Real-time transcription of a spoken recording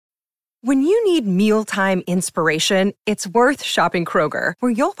When you need mealtime inspiration, it's worth shopping Kroger,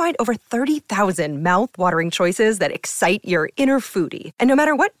 where you'll find over 30,000 mouth-watering choices that excite your inner foodie. And no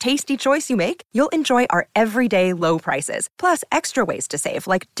matter what tasty choice you make, you'll enjoy our everyday low prices, plus extra ways to save,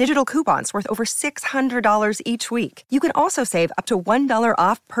 like digital coupons worth over $600 each week. You can also save up to $1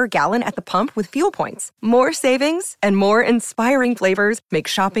 off per gallon at the pump with fuel points. More savings and more inspiring flavors make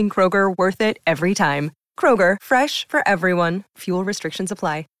shopping Kroger worth it every time. Kroger, fresh for everyone. Fuel restrictions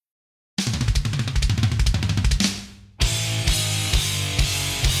apply.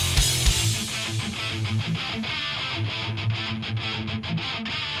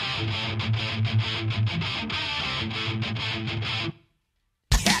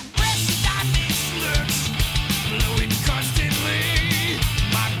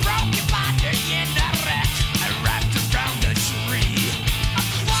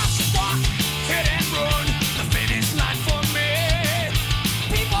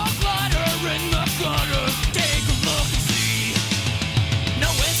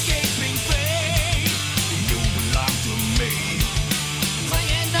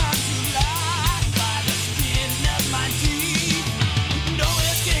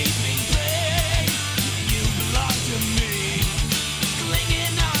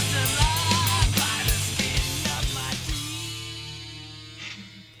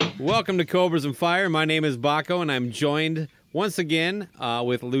 Welcome to Cobras and Fire. My name is Baco, and I'm joined once again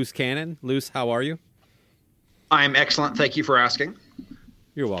with Loose Cannon. Loose, how are you? I'm excellent. Thank you for asking.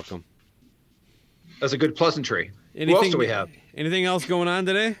 You're welcome. That's a good pleasantry. Who else do we have? Anything else going on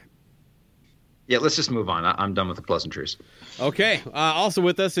today? Yeah, let's just move on. I'm done with the pleasantries. Okay. Also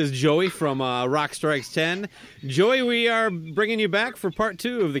with us is Joey from Rock Strikes 10. Joey, we are bringing you back for part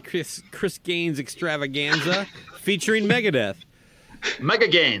 2 of the Chris Gaines extravaganza featuring Megadeth. Mega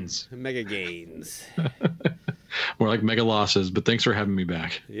Gains. Mega Gains. More like mega losses, but thanks for having me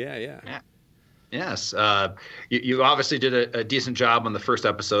back. Yeah. Yes. You obviously did a decent job on the first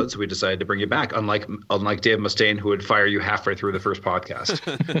episode, so we decided to bring you back, unlike Dave Mustaine, who would fire you halfway through the first podcast.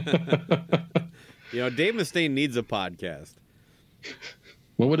 Dave Mustaine needs a podcast.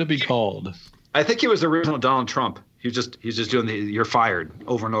 What would it be called? I think he was the original Donald Trump. He's just doing the "you're fired"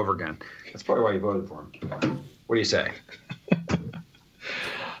 over and over again. That's probably why you voted for him. What do you say?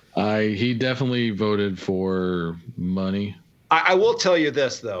 He definitely voted for money. I will tell you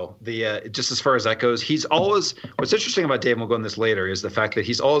this, though, just as far as that goes, he's always – what's interesting about Dave, and we'll go on this later, is the fact that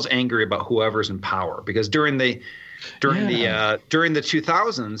he's always angry about whoever's in power. Because during the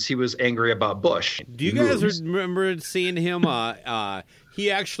 2000s, he was angry about Bush. Do you guys remember seeing him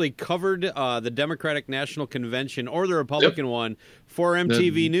he actually covered the Democratic National Convention or the Republican one for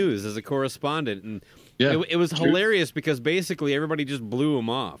MTV News as a correspondent. And it was hilarious because basically everybody just blew him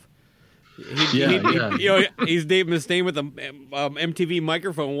off. He's Dave Mustaine with a MTV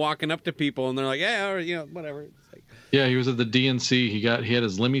microphone walking up to people, and they're like, "Yeah, whatever." It's like, yeah, he was at the DNC. He had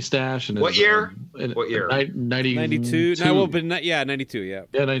his Lemmy stash. And what year? 92. No, but 92. Yeah,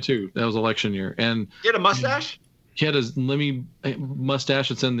 92. That was election year, and he had a mustache. He had his Lemmy mustache.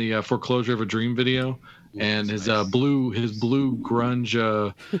 It's in the Foreclosure of a Dream video, and his blue grunge.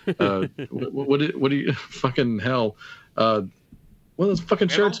 What do you fucking hell? What are those fucking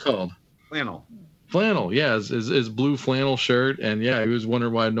shirts called? Flannel, yeah, his blue flannel shirt, and he was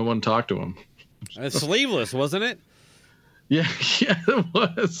wondering why no one talked to him. Sleeveless, wasn't it? Yeah, it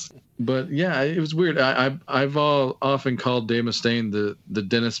was. But it was weird. I've often called Dave Mustaine the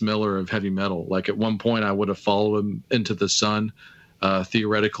Dennis Miller of heavy metal. Like at one point, I would have followed him into the sun,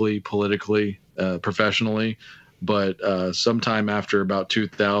 theoretically, politically, professionally. But sometime after about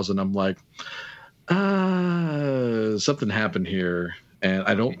 2000, I'm like, something happened here. And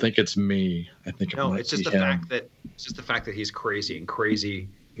I don't think it's me. I think it's just the fact that he's crazy and crazy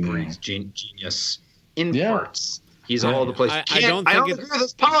breeds genius in parts. He's all over the place. I don't agree with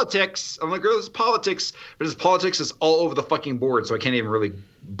his politics. I don't agree with his politics, but his politics is all over the fucking board, so I can't even really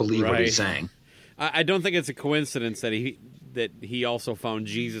believe what he's saying. I don't think it's a coincidence that he also found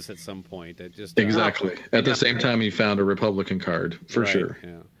Jesus at some point. Exactly. At the same time, he found a Republican card for sure.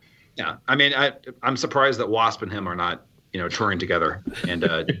 Yeah. I mean, I'm surprised that Wasp and him are not, touring together and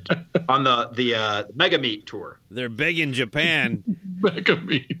on the Mega Meat tour. They're big in Japan. Mega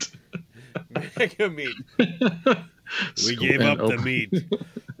Meat. Mega Meat. We gave up the meat.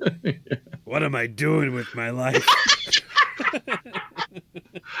 What am I doing with my life?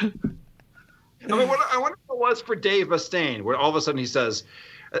 I wonder what it was for Dave Mustaine, where all of a sudden he says,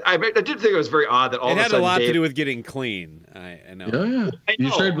 I did think it was very odd that all of a sudden it had a lot to do with getting clean. I know. Yeah.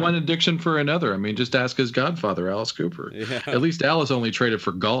 You trade one addiction for another. I mean, just ask his godfather, Alice Cooper. Yeah. At least Alice only traded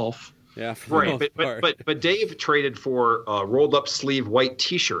for golf. Yeah, right. But Dave traded for rolled up sleeve white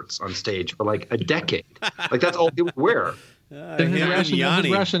T-shirts on stage for like a decade. Like that's all he would wear.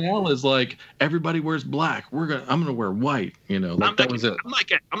 His rationale is like everybody wears black. I'm gonna wear white. You know, like that was it.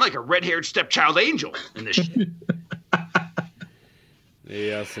 I'm like a red-haired stepchild angel in this shit.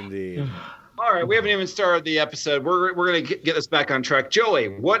 Yes, indeed. All right, we haven't even started the episode. We're going to get us back on track. Joey,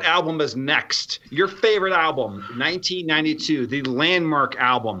 what album is next? Your favorite album, 1992, the landmark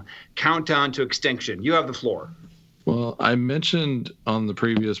album, Countdown to Extinction. You have the floor. Well, I mentioned on the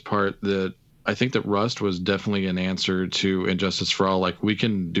previous part that I think that Rust was definitely an answer to Injustice for All. Like, we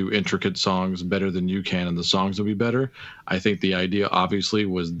can do intricate songs better than you can, and the songs will be better. I think the idea, obviously,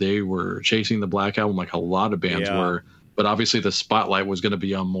 was they were chasing the Black Album like a lot of bands were. But obviously the spotlight was going to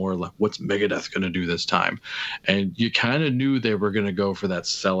be on more like, what's Megadeth going to do this time? And you kind of knew they were going to go for that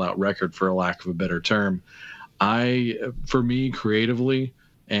sellout record, for a lack of a better term. For me, creatively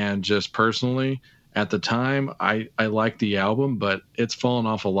and just personally, at the time, I liked the album, but it's fallen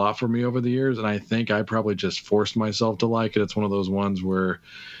off a lot for me over the years. And I think I probably just forced myself to like it. It's one of those ones where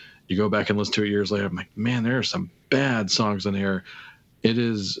you go back and listen to it years later. I'm like, man, there are some bad songs in here. It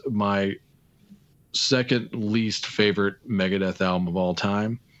is my second least favorite Megadeth album of all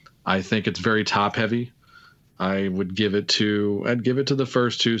time. I think it's very top heavy. I'd give it to the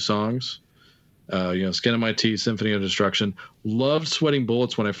first two songs. Skin of My Teeth, Symphony of Destruction. Loved Sweating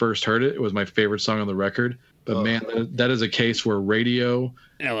Bullets when I first heard it. It was my favorite song on the record. But man, that is a case where radio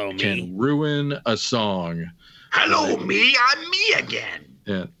can ruin a song. Hello, me. I'm me again.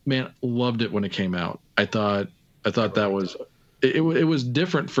 Yeah, man, loved it when it came out. I thought that was. It was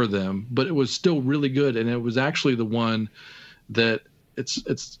different for them, but it was still really good, and it was actually the one that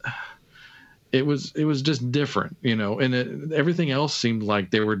it was just different, you know. And everything else seemed like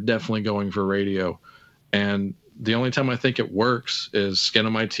they were definitely going for radio, and the only time I think it works is Skin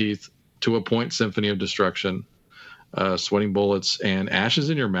of My Teeth, to a point, Symphony of Destruction, Sweating Bullets, and Ashes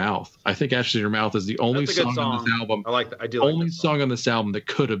in Your Mouth. I think Ashes in Your Mouth is the only song on this album. I like that. I do like only song on this album that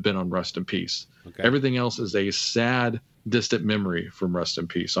could have been on Rust in Peace. Okay. Everything else is a sad, distant memory from Rust in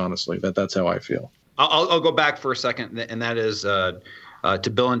Peace. Honestly, that's how I feel. I'll go back for a second, and that is to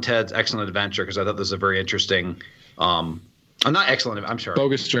Bill and Ted's Excellent Adventure, because I thought this was a very interesting. Not excellent. I'm sorry.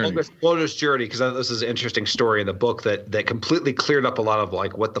 Bogus Journey, because I thought this is an interesting story in the book that completely cleared up a lot of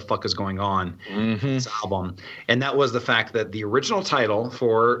like what the fuck is going on in this album, and that was the fact that the original title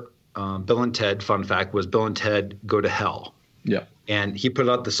for Bill and Ted, fun fact, was Bill and Ted Go to Hell. Yeah. And he put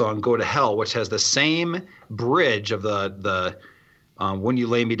out the song "Go to Hell," which has the same bridge of the "When You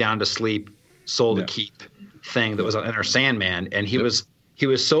Lay Me Down to Sleep, Soul to Keep" thing that was on Enter Sandman, and he was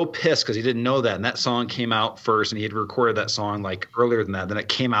so pissed because he didn't know that, and that song came out first, and he had recorded that song like earlier than that. Then it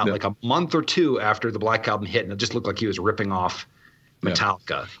came out like a month or two after the Black Album hit, and it just looked like he was ripping off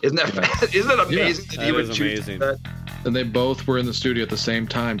Metallica. Isn't that isn't it amazing that he would choose that? And they both were in the studio at the same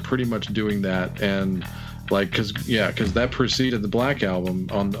time, pretty much doing that, and. Like, because that preceded the Black Album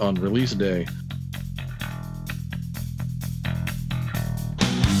on release day.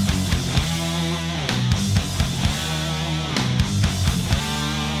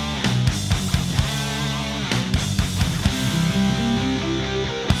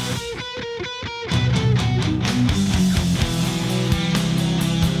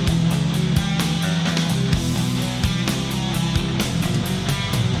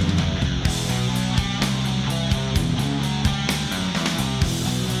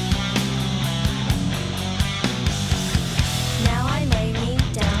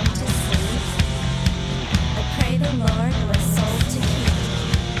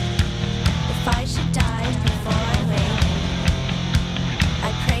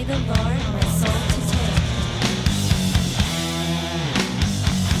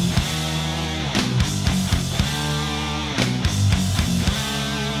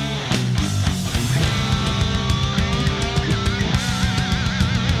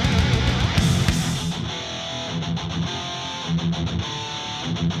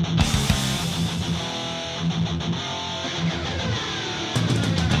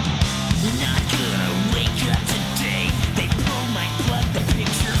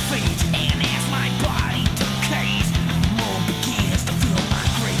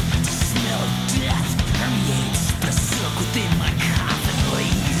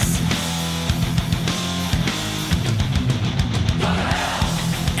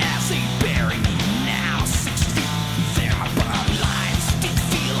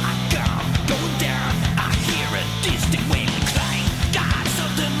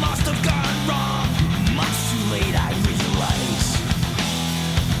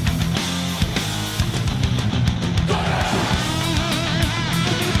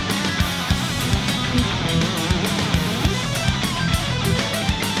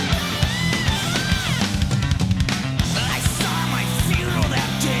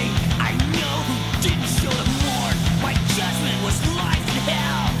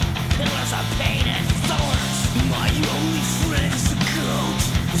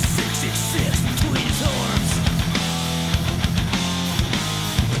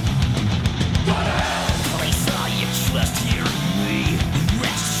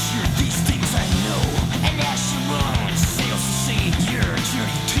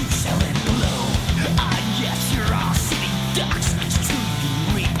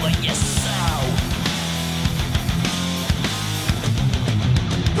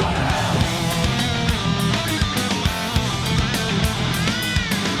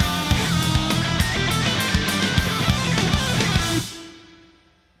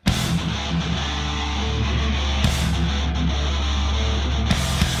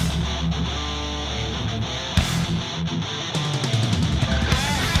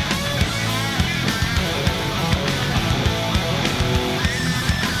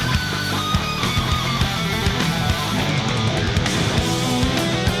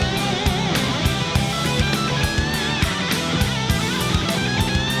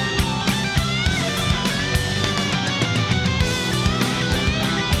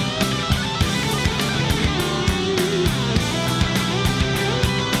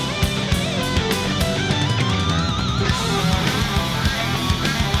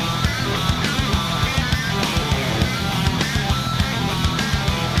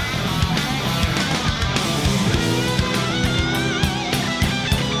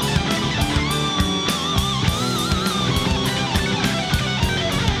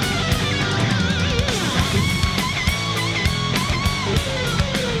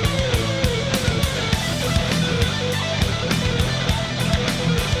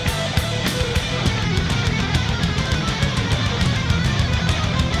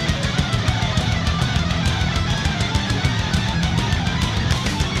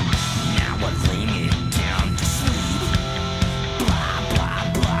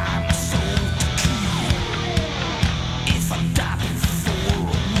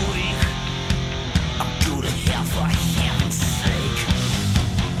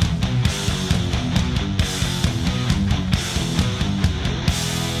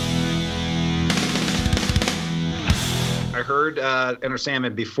 Enter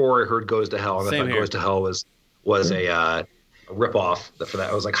Sandman before I heard Goes to Hell, and I thought Goes to Hell was a rip-off for that.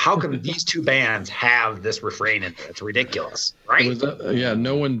 I was like, how can these two bands have this refrain in it? It's ridiculous, right?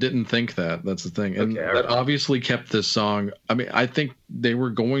 No one didn't think that. That's the thing. And that obviously kept this song. I mean, I think they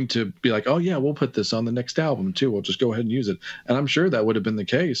were going to be like, oh, yeah, we'll put this on the next album, too. We'll just go ahead and use it. And I'm sure that would have been the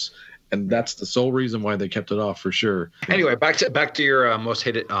case. And that's the sole reason why they kept it off, for sure. Anyway, back to your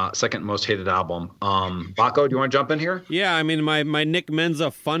second most hated album. Baco, do you want to jump in here? Yeah, I mean, my Nick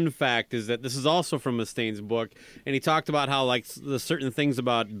Menza fun fact is that this is also from Mustaine's book, and he talked about how like the certain things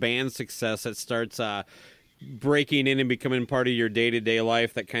about band success that starts breaking in and becoming part of your day-to-day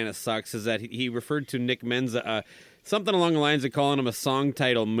life that kind of sucks is that he referred to Nick Menza something along the lines of calling him a song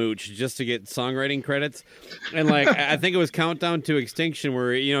title mooch just to get songwriting credits. And like, I think it was Countdown to Extinction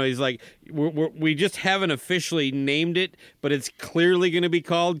where, you know, he's like, we just haven't officially named it, but it's clearly going to be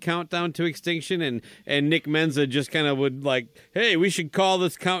called Countdown to Extinction. And Nick Menza just kind of would like, hey, we should call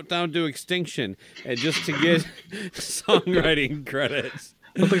this Countdown to Extinction, and just to get songwriting credits.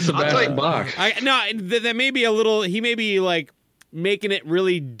 I think Sebastian Bach. That may be a little, he may be like making it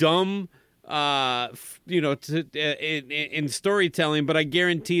really dumb, you know, in storytelling, but I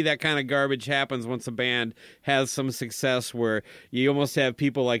guarantee that kind of garbage happens once a band has some success, where you almost have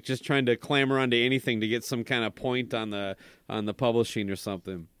people like just trying to clamor onto anything to get some kind of point on the publishing or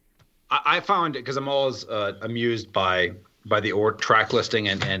something. I found, because I'm always amused by the track listing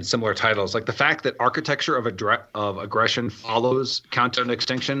and similar titles, like the fact that Architecture of Aggression follows Countdown to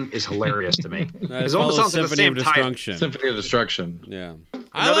Extinction is hilarious to me. It almost sounds like Symphony of Destruction. Symphony of Destruction. Yeah.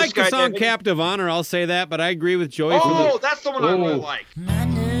 I like the song Captive Honor, I'll say that, but I agree with Joey. That's the one I really like.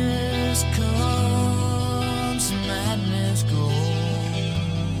 Madness comes, madness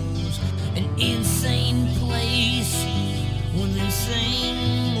goes. An insane place with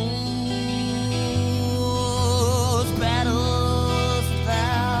insane moves. Battles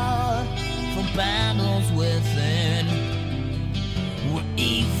without, from battles within. Where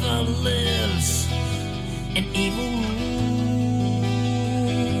evil lives and evil rules.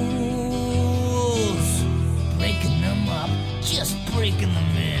 Just breaking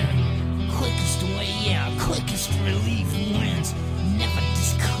them in. Quickest way out, quickest relief wins. Never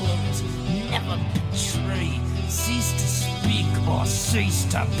disclose, never betray. Cease to speak or cease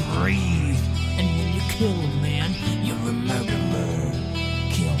to breathe. And when you kill a man, you're a murderer.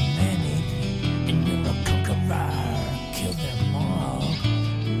 Kill many, and you're a conqueror. Kill them all.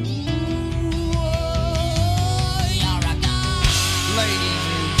 You're a god. Ladies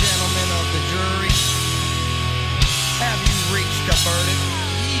and gentlemen of the jury, have you reached a verdict?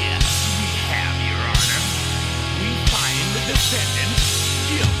 Yes, we have, Your Honor. We find the defendant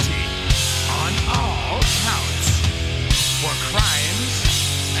guilty on all counts for crimes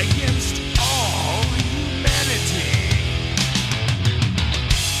against all humanity.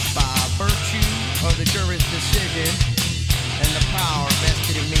 By virtue of the jury's decision and the power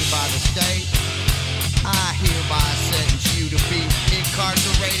vested in me by the state, I hereby sentence you to be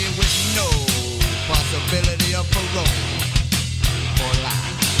incarcerated with no possibility of parole for life.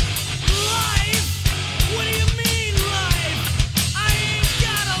 Life? What do you mean, life? I ain't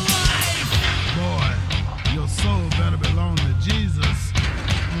got a life! Boy, your soul better belong to Jesus.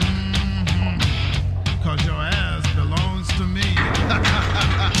 Cause your ass belongs to me.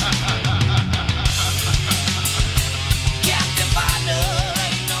 Captive Honor,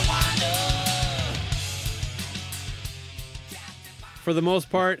 ain't no honor. For the most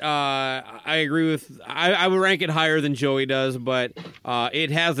part, I agree with. I would rank it higher than Joey does, but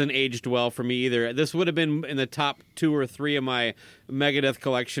it hasn't aged well for me either. This would have been in the top 2 or 3 of my Megadeth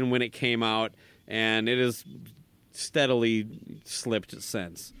collection when it came out, and it has steadily slipped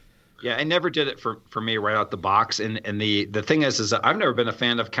since. Yeah, I never did it for me right out the box. And the thing is that I've never been a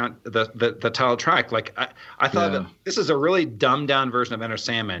fan of the title track. Like I thought that this is a really dumbed down version of Enter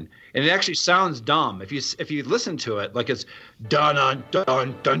Sandman, and it actually sounds dumb if you listen to it. Like it's dun dun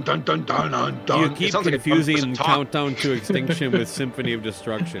dun dun dun dun dun dun. You keep confusing Countdown to Extinction with Symphony of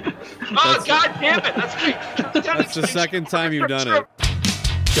Destruction. God damn it! That's the second time you've done it.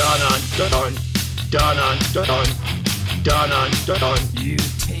 Dun dun dun dun dun dun dun dun. You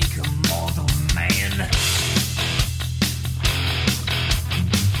take a mortal man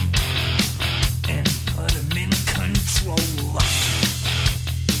and put him in control.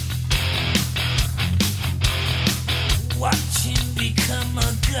 Watch him become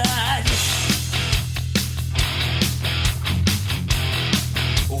a god.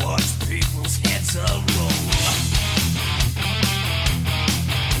 Watch people's heads roll.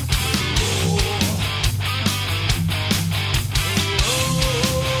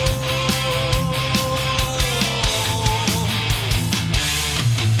 Oh.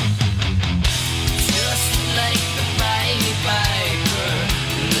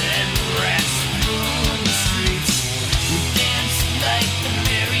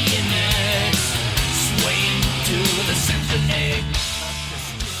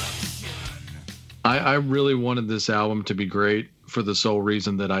 I really wanted this album to be great for the sole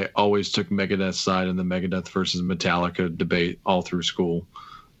reason that I always took Megadeth's side in the Megadeth versus Metallica debate all through school.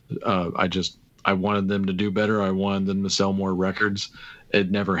 I wanted them to do better. I wanted them to sell more records.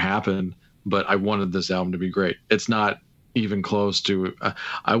 It never happened, but I wanted this album to be great. It's not even close to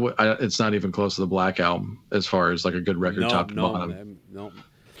it's not even close to the Black Album as far as like a good record top to bottom. No.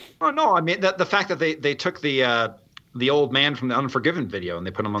 Oh no, I mean the fact that they took the old man from the Unforgiven video and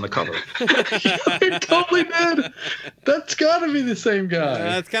they put him on the cover. They totally did. That's got to be the same guy.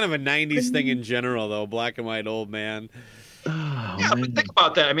 That's kind of a 90s thing in general, though. Black and white old man. Oh, yeah, man. But think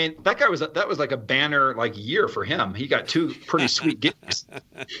about that. I mean, that was like a banner like year for him. He got 2 pretty sweet gifts.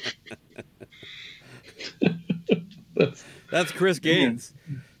 That's Chris Gaines.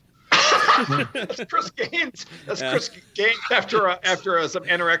 That's Chris Gaines. That's Chris Gaines after some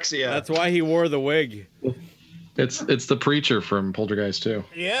anorexia. That's why he wore the wig. It's the preacher from Poltergeist 2.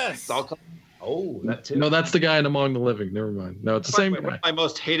 Yes. Oh, that too. No, that's the guy in Among the Living. Never mind. No, it's the same guy. One of my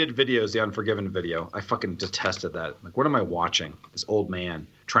most hated videos, the Unforgiven video. I fucking detested that. Like, what am I watching? This old man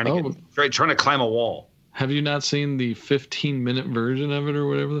trying to climb a wall. Have you not seen the 15-minute version of it or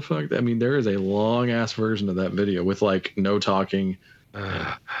whatever the fuck? I mean, there is a long-ass version of that video with, like, no talking,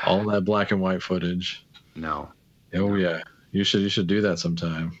 all that black and white footage. No. Oh, yeah. You should do that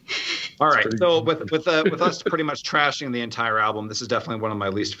sometime. All right. So with us pretty much trashing the entire album, this is definitely one of my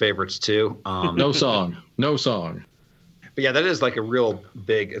least favorites too. No song. But yeah, that is like a real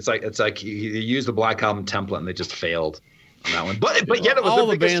big. It's like you used the Black Album template and they just failed on that one. But yet it was all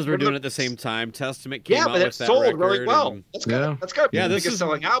the bands were doing it at the same time. Testament came out with that record. Yeah, but it sold really well. That's got to be the biggest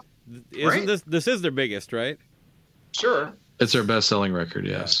selling album. Isn't this is their biggest, right? Sure. It's their best-selling record.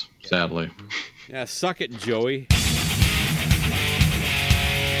 Yes, sadly. Yeah, suck it, Joey.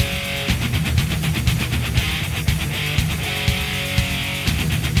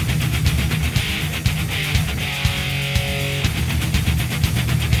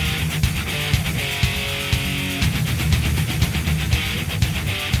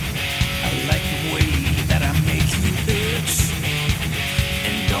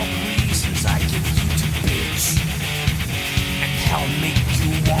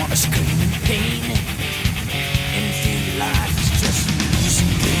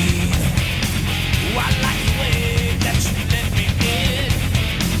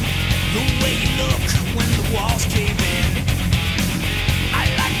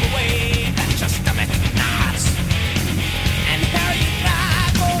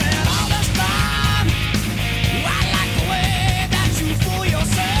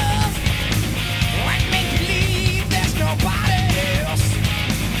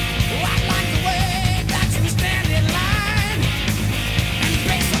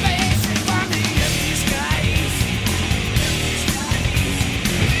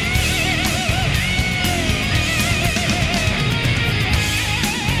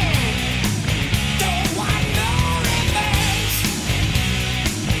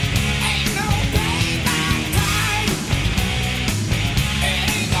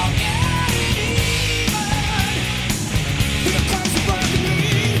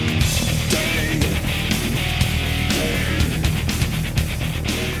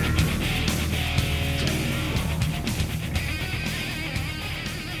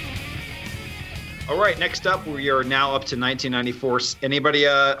 Next up, we are now up to 1994. Anybody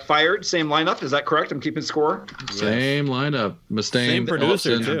fired? Same lineup? Is that correct? I'm keeping score. Same lineup. Mustaine. Same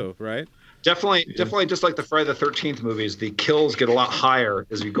producer too, right? Definitely just like the Friday the 13th movies, the kills get a lot higher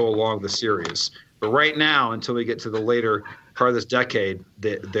as you go along the series. But right now, until we get to the later part of this decade,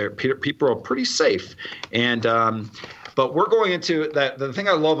 people are pretty safe. And but we're going into that. The thing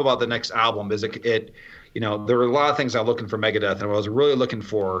I love about the next album is it there were a lot of things I'm looking for Megadeth, and what I was really looking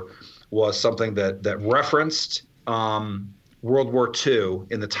for was something that referenced World War II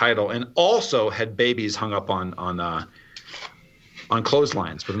in the title, and also had babies hung up on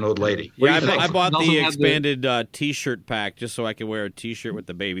clotheslines with an old lady. Yeah, I bought the expanded T-shirt pack just so I could wear a T-shirt with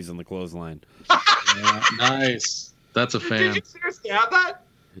the babies on the clothesline. Yeah, nice. That's a fan. Did you seriously have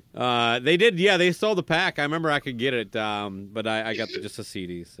that? They did. Yeah, they sold the pack. I remember I could get it, but I got just a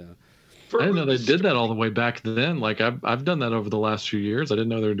CD. So. I didn't know they did that all the way back then. Like I've done that over the last few years. I didn't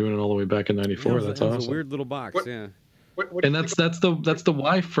know they were doing it all the way back in '94. That's awesome. It's a weird little box. Yeah. And that's the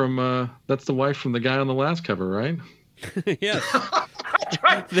wife from the guy on the last cover, right? Yes.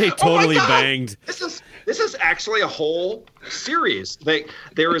 Right. They totally banged. This is actually a whole series.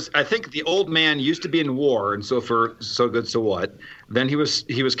 There is, I think, the old man used to be in war, and so good, so what? Then he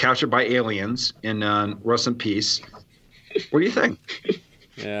was captured by aliens in Rust in Peace. What do you think?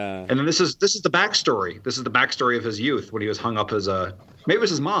 Yeah. And then this is the backstory. This is the backstory of his youth when he was hung up as maybe it was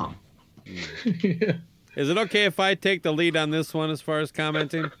his mom. Yeah. Is it okay if I take the lead on this one as far as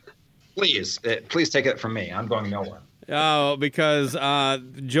commenting? Please take it from me. I'm going nowhere. Oh, because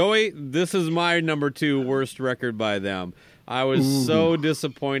Joey, this is my number 2 worst record by them. I was so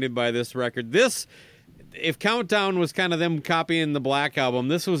disappointed by this record. If Countdown was kind of them copying the Black Album,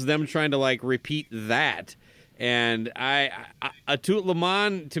 this was them trying to like repeat that. And A Tout Le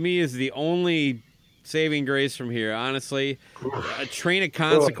Monde to me is the only saving grace from here, honestly. A Train of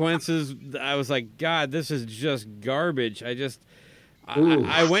Consequences, I was like, God, this is just garbage.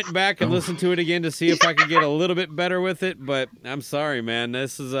 I went back and listened to it again to see if I could get a little bit better with it, but I'm sorry, man.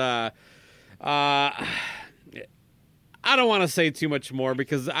 This is I don't want to say too much more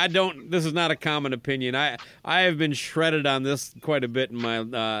because this is not a common opinion. I have been shredded on this quite a bit in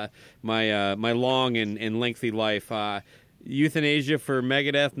my my long and lengthy life. Euthanasia for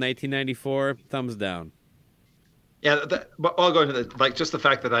Megadeth, 1994, thumbs down. Yeah, but I'll go into just the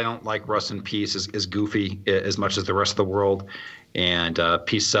fact that I don't like Rust in Peace is goofy as much as the rest of the world, and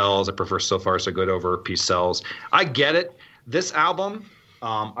Peace Sells. I prefer So Far So Good over Peace Sells. I get it. This album,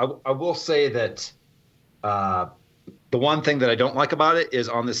 I will say that the one thing that I don't like about it is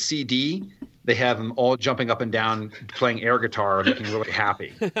on the CD, they have them all jumping up and down, playing air guitar, looking really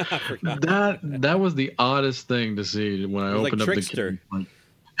happy. That was the oddest thing to see when I opened up Trickster. the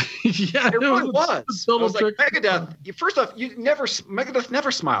yeah, it really was. I was like, Megadeth. First off, Megadeth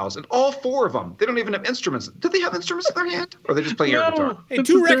never smiles, and all 4 of them, they don't even have instruments. Did they have instruments in their hand, or they just play air guitar? Hey,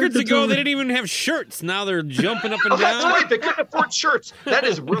 2 records ago, they didn't even have shirts. Now they're jumping up and down. That's right. They couldn't afford shirts. That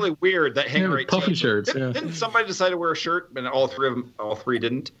is really weird. That Hangar 18 puffy shirts. Didn't somebody decide to wear a shirt, and all 3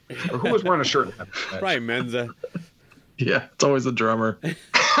 didn't? Or who was wearing a shirt? Probably Menza. Yeah, it's always the drummer. You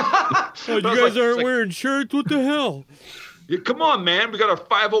guys aren't wearing shirts? What the hell? Yeah, come on, man. We got our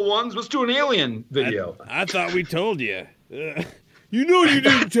 501s. Let's do an Alien video. I thought we told you. You know you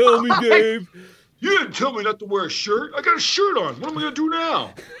didn't tell me, Dave. You didn't tell me not to wear a shirt. I got a shirt on. What am I going to do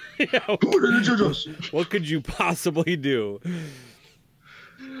now? What could you possibly do?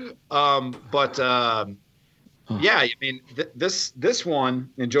 Yeah, I mean, this one,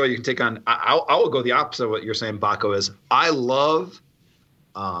 and Joey, you can take on. I will go the opposite of what you're saying, Baco, is I love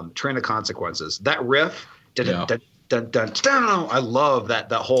Train of Consequences. That riff, dun, dun, dun, I love that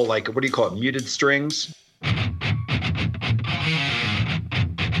whole, like, what do you call it, muted strings?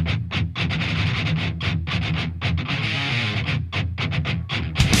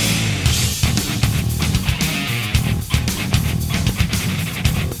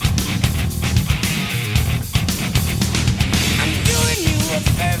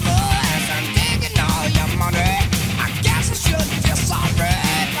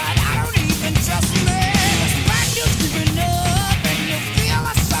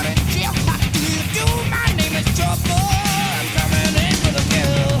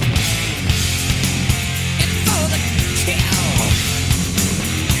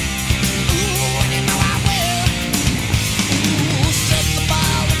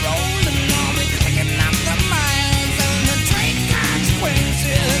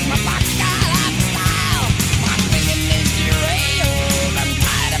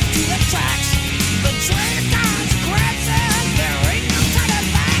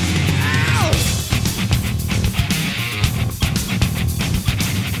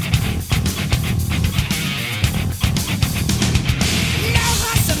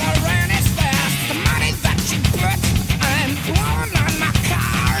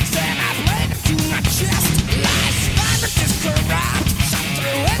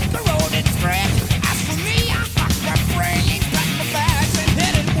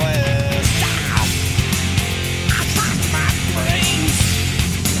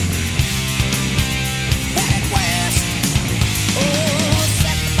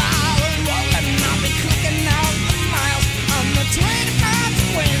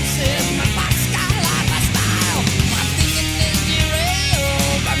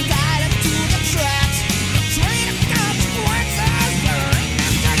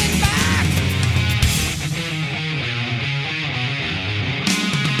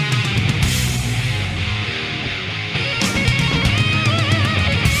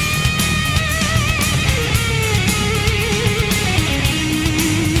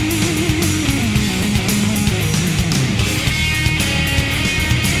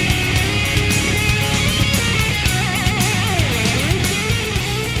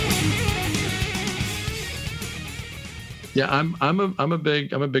 Yeah, I'm a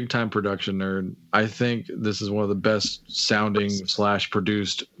big time production nerd. I think this is one of the best sounding /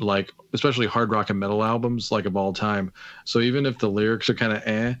 produced, like, especially hard rock and metal albums, like, of all time. So even if the lyrics are kind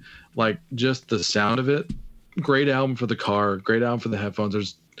of like, just the sound of it great album for the car, great album for the headphones.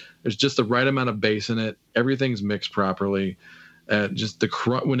 There's just the right amount of bass in it. Everything's mixed properly. Just the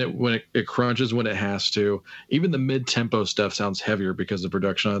when it crunches when it has to. Even the mid-tempo stuff sounds heavier because the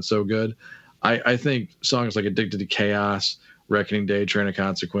production on it's so good. I think songs like Addicted to Chaos, Reckoning Day, Train of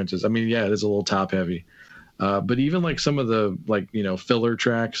Consequences, I mean, yeah, it is a little top heavy. But even like some of the filler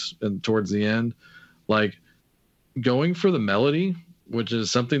tracks and towards the end, like going for the melody, which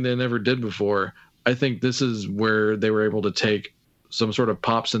is something they never did before, I think this is where they were able to take some sort of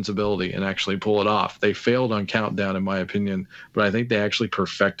pop sensibility and actually pull it off. They failed on Countdown, in my opinion, but I think they actually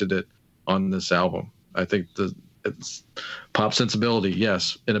perfected it on this album. I think it's pop sensibility,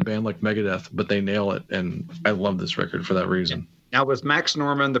 yes, in a band like Megadeth, but they nail it, and I love this record for that reason. Now, was Max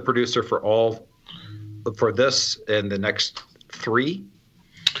Norman the producer for this and the next 3?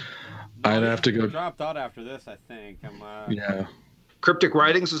 I'd have to go. Dropped out after this, I think. Yeah. Cryptic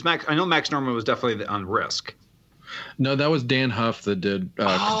Writings was Max. I know Max Norman was definitely on Risk. No, that was Dan Huff that did.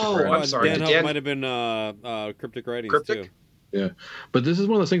 I'm sorry. Dan Huff might have been Cryptic Writings too. Yeah, but this is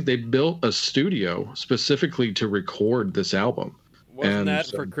one of those things. They built a studio specifically to record this album. Wasn't that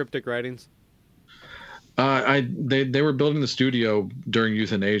for Cryptic Writings? They were building the studio during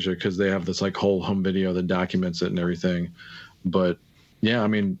Euthanasia because they have this like whole home video that documents it and everything. But yeah, I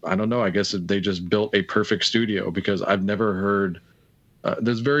mean, I don't know. I guess they just built a perfect studio because I've never heard.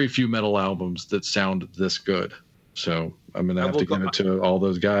 There's very few metal albums that sound this good. So I'm gonna have to give it to all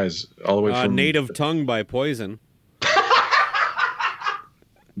those guys, all the way from Native Tongue by Poison.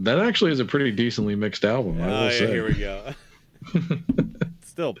 That actually is a pretty decently mixed album. I will say. Here we go.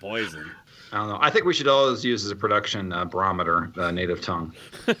 Still Poison. I don't know. I think we should always use as a production barometer Native Tongue.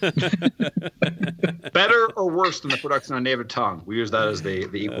 Better or worse than the production on Native Tongue? We use that as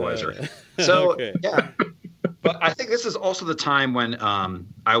the equalizer. So okay. Yeah. But I think this is also the time when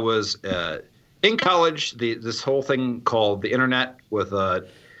I was in college. This whole thing called the internet with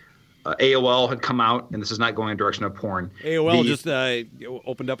AOL had come out, and this is not going in the direction of porn. AOL just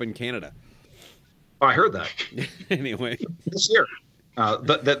opened up in Canada. Oh, I heard that. Anyway. This year.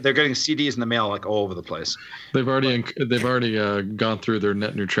 They're getting CDs in the mail like all over the place. They've already gone through their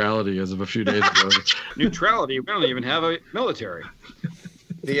net neutrality as of a few days ago. Neutrality? We don't even have a military.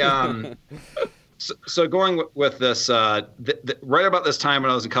 So going with this, right about this time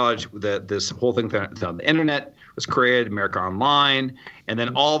when I was in college, this whole thing on the internet was created, America Online, and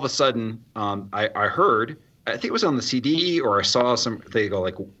then all of a sudden, I heard, I think it was on the CD or I saw they go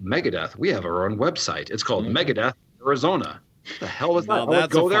like, Megadeth, we have our own website. It's called Megadeth Arizona. What the hell was that?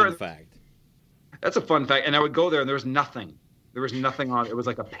 That's a fun fact. That's a fun fact. And I would go there and there was nothing. There was nothing on it. It was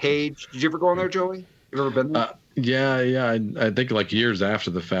like a page. Did you ever go on there, Joey? You ever been there? Yeah. I think like years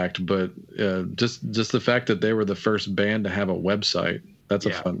after the fact, but just the fact that they were the first band to have a website. That's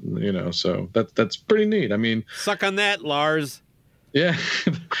a fun, so that's pretty neat. I mean, suck on that, Lars. Yeah.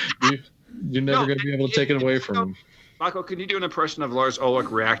 You're never going to be able to take it away from them. Michael, can you do an impression of Lars Ulrich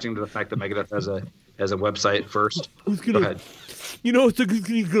reacting to the fact that Megadeth has a website first? Go ahead. It's like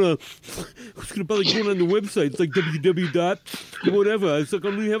who's gonna bother going on the website? It's like www. whatever. It's like I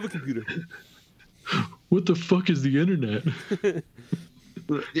don't even have a computer. What the fuck is the internet?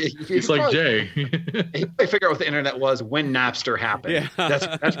 It's like Jay. I figure out what the internet was when Napster happened. Yeah. That's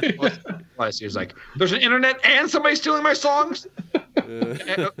what he was like, there's an internet and somebody's stealing my songs?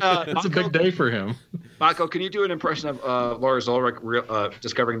 It's a big day for him. Michael, can you do an impression of Lars Ulrich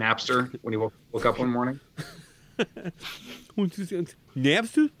discovering Napster when he woke up one morning?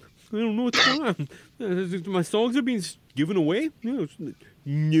 Napster? I don't know what's going on. My songs are being given away?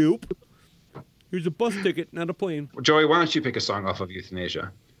 Nope. Here's a bus ticket, not a plane. Well, Joey, why don't you pick a song off of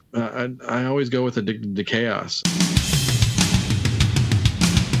Euthanasia? I always go with Addicted to Chaos.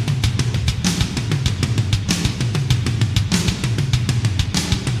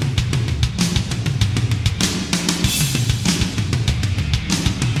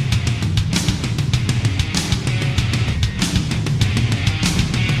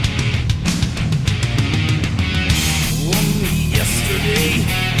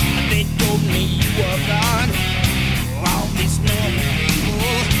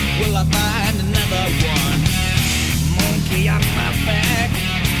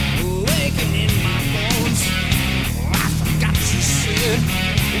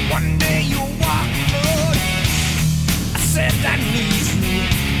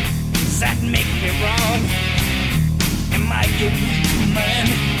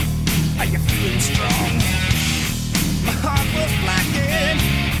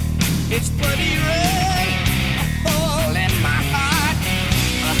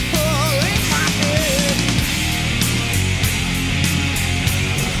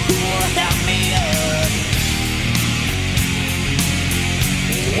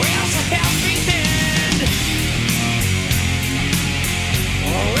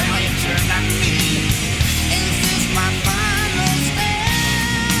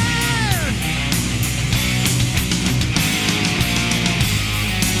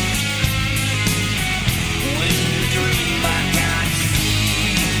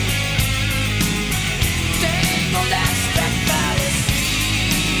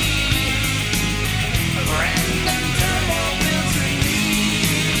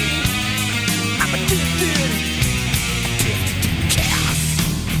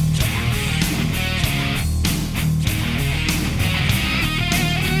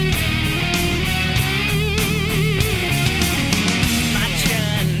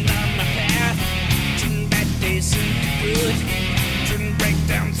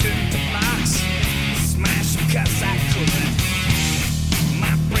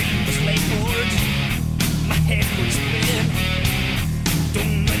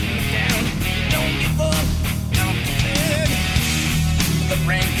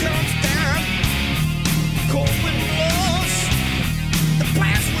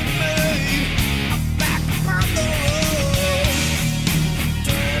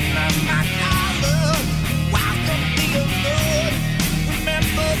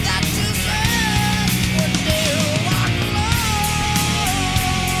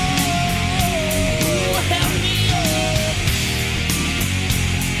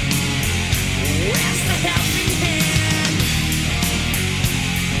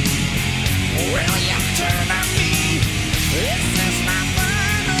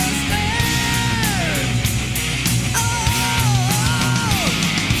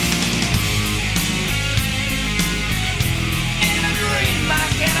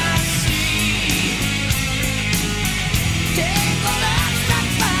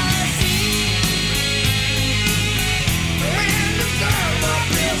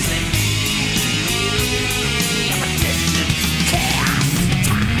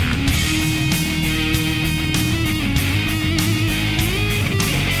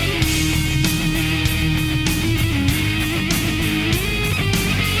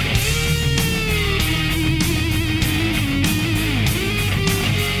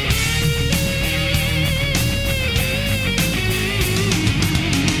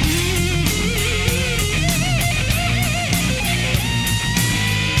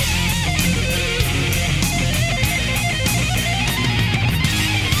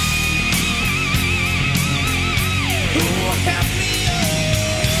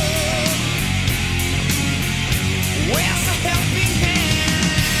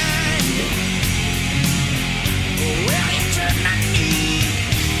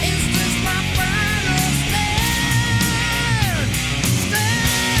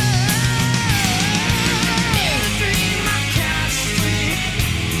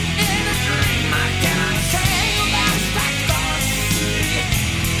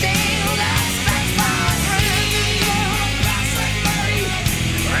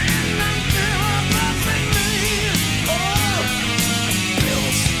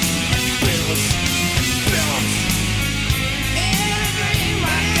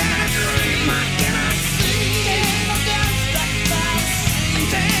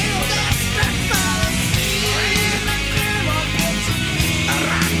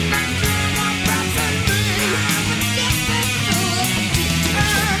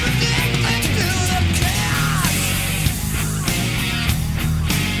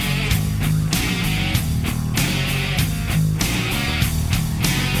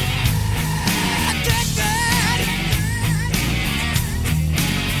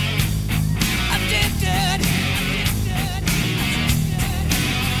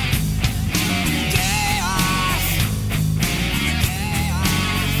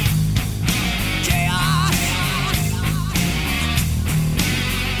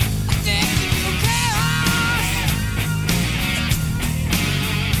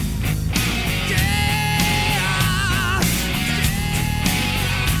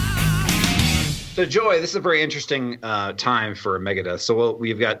 So, Joy, this is a very interesting time for Megadeth. So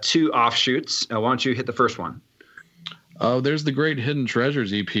we've got 2 offshoots. Why don't you hit the first one? Oh, there's the Great Hidden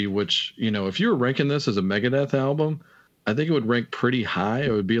Treasures EP, which, if you were ranking this as a Megadeth album, I think it would rank pretty high.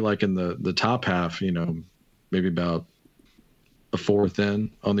 It would be like in the top half, maybe about a 4th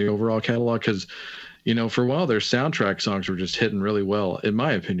in on the overall catalog. Because, for a while, their soundtrack songs were just hitting really well, in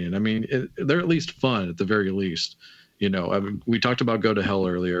my opinion. I mean, they're at least fun at the very least. We talked about Go to Hell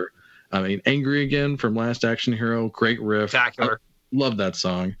earlier. I mean, Angry Again from Last Action Hero, great riff. Spectacular. Love that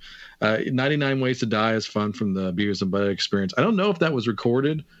song. 99 Ways to Die is fun from the Beavis and Butthead Experience. I don't know if that was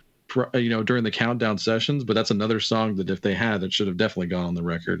recorded, during the Countdown sessions, but that's another song that if they had, it should have definitely gone on the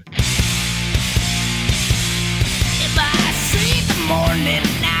record. If I see the morning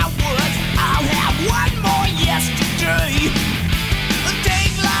hours, I'll have one more yesterday.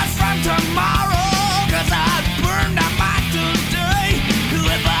 Take life from tomorrow, 'cause I burned out my today.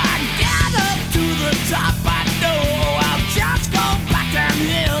 If I get up to the top, I know I'll just go back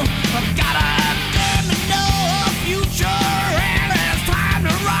downhill. I've got a terminal future, and it's time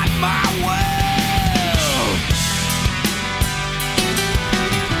to rock my world.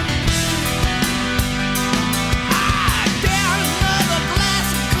 I down another glass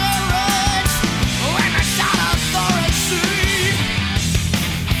of courage, and a shot of thorax.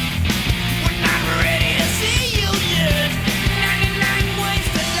 We're not ready to see you yet. 99 ways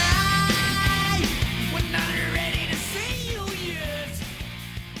to die. We're not ready to see you yet.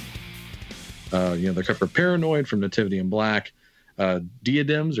 The cover Paranoid from Nativity in Black,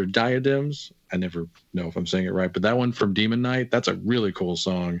 Diadems or Diadems. I never know if I'm saying it right, but that one from Demon Knight, that's a really cool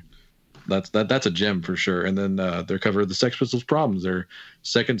song. That's a gem for sure. And then their cover of the Sex Pistols Problems, their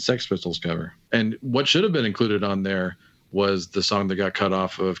second Sex Pistols cover. And what should have been included on there was the song that got cut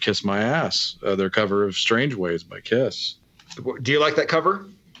off of Kiss My Ass, their cover of Strange Ways by Kiss. Do you like that cover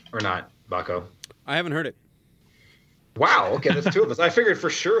or not, Baco? I haven't heard it. Wow. Okay, that's 2 of us. I figured for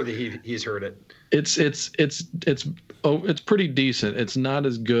sure that he's heard it. It's pretty decent. It's not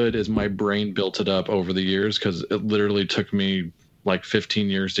as good as my brain built it up over the years, because it literally took me like 15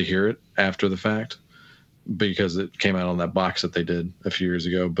 years to hear it after the fact, because it came out on that box that they did a few years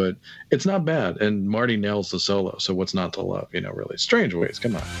ago. But it's not bad, and Marty nails the solo, so what's not to love? Really. Strange Ways,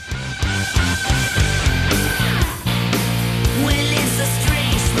 come on. Well, it's a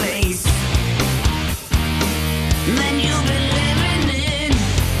strange place, man, you've been living in,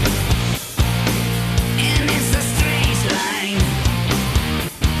 and it's a strange line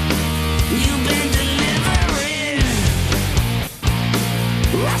you've been delivering.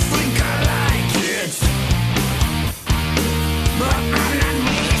 I think I like it, but I'm not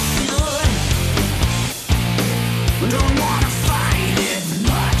really sure. Don't wanna fight it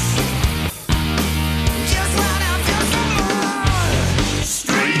much, just wanna feel some more.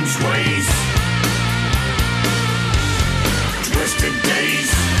 Strange ways, twisted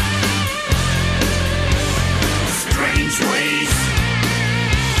days, strange ways,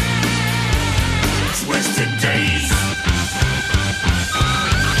 twisted days.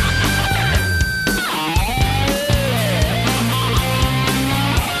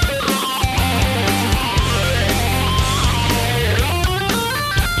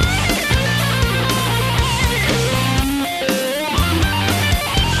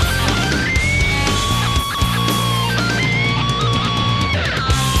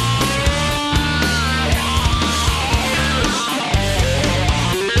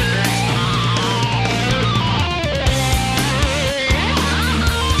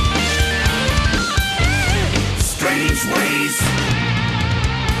 Strange ways,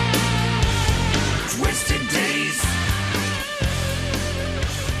 twisted days,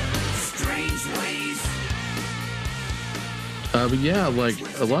 strange ways. But yeah, like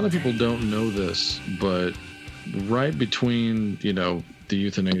a lot of people don't know this, but right between, the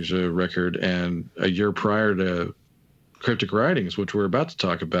Euthanasia record and a year prior to Cryptic Writings, which we're about to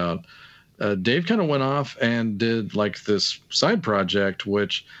talk about, Dave kind of went off and did like this side project,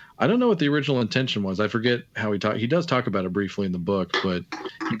 which I don't know what the original intention was. I forget how he does talk about it briefly in the book, but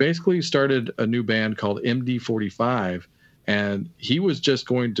he basically started a new band called MD45, and he was just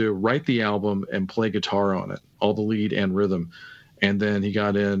going to write the album and play guitar on it, all the lead and rhythm. And then he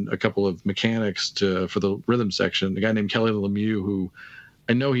got in a couple of mechanics for the rhythm section, a guy named Kelly Lemieux, who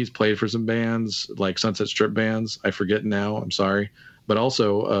I know he's played for some bands like Sunset Strip bands. I forget now. I'm sorry. But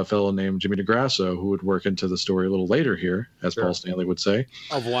also a fellow named Jimmy DeGrasso, who would work into the story a little later here, as Paul Stanley would say.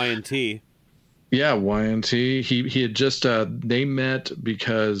 Of Y&T. Yeah, Y&T. He had just they met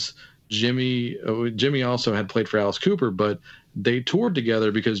because Jimmy also had played for Alice Cooper, but they toured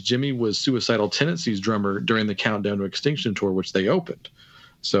together because Jimmy was Suicidal Tendencies drummer during the Countdown to Extinction tour, which they opened.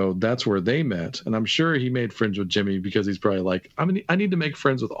 So that's where they met. And I'm sure he made friends with Jimmy because he's probably like, I need to make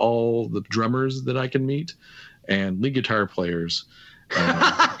friends with all the drummers that I can meet and lead guitar players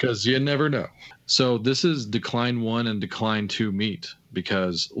because you never know. So this is Decline 1 and Decline 2 meet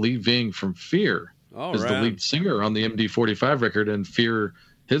because Lee Ving from Fear is the lead singer on the MD45 record, and Fear,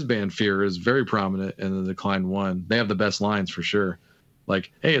 his band Fear, is very prominent in the Decline 1. They have the best lines for sure.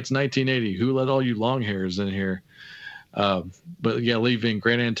 Like, hey, it's 1980. Who let all you long hairs in here? But yeah, Lee Ving,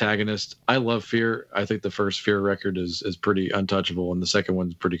 great antagonist. I love Fear. I think the first Fear record is pretty untouchable, and the second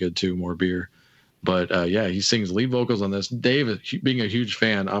one's pretty good too, More Beer. But yeah, he sings lead vocals on this. Dave, being a huge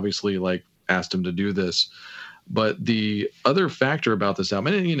fan, obviously like asked him to do this. But the other factor about this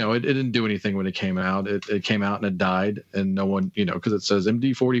album, and it didn't do anything when it came out. It came out and it died, and no one, because it says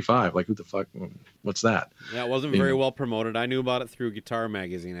MD45. Like, who the fuck? What's that? Yeah, it wasn't very well promoted. I knew about it through Guitar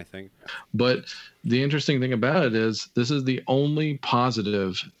Magazine, I think. But the interesting thing about it is this is the only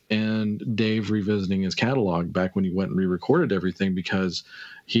positive in Dave revisiting his catalog back when he went and re-recorded everything, because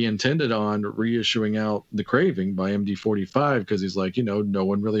he intended on reissuing out The Craving by MD45 because he's like, no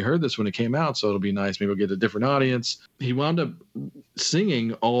one really heard this when it came out, so it'll be nice. Maybe we'll get a different audience. He wound up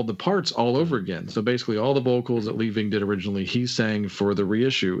singing all the parts all over again. So basically all the vocals that Lee Ving did originally, he sang for the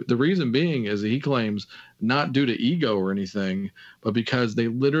reissue. The reason being is that he claims not due to ego or anything, but because they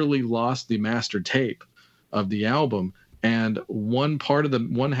literally lost the master tape of the album. And one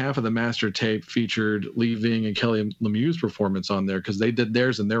half of the master tape featured Lee Ving and Kelly Lemieux's performance on there because they did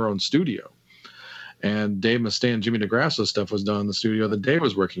theirs in their own studio. And Dave Mustaine and Jimmy DeGrasso's stuff was done in the studio that Dave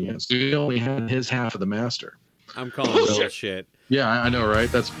was working in. So he only had his half of the master. I'm calling bullshit. Yeah, I know,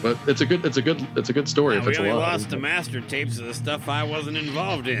 right? But it's a good story. Yeah, we only lost the master tapes of the stuff I wasn't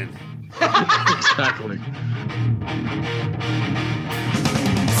involved in. Exactly.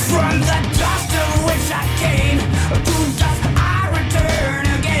 From the dust of which I came, to dust I return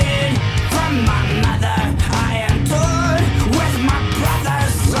again. From my mother I am torn, with my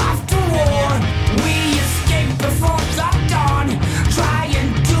brothers off to war. We escape before the dawn, trying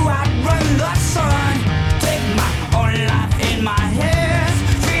to outrun the sun. Take my own life in my hands,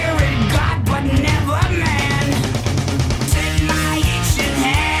 fearing God but never man. Take my ancient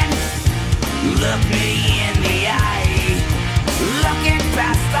hand, look me in the eye, looking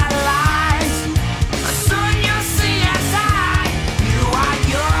past the lies. Soon you'll see as you are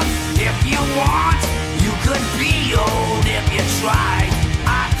young if you want. You could be old if you tried.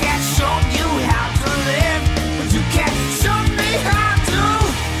 I can't show you how to live, but you can't show me how to.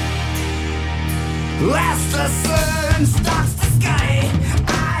 As the sun stalks the sky,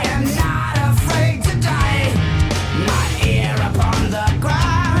 I am not afraid to die. My ear upon the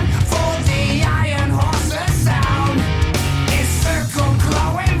ground for the iron horse's sound. A circle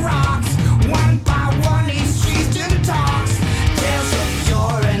glowing rocks, one by one each chieftain talks. Tales of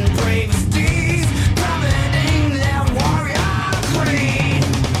yore and brave deeds, coveting their warrior creed.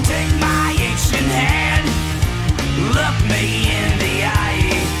 Take my ancient hand, look me in the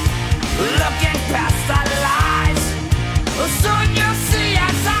eye, looking past the lies. Soon you'll see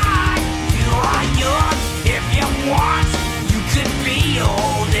as you are young if you want. You could be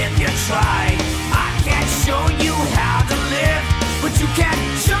old if you try. I can't show you how to live, but you can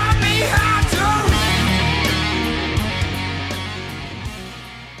show me how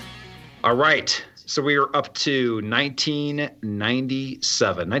to. All right. So we are up to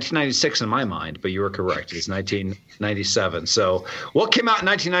 1997. 1996 in my mind, but you were correct. It's 1997. So what came out in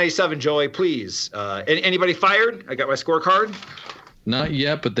 1997, Joey, please? Anybody fired? I got my scorecard. Not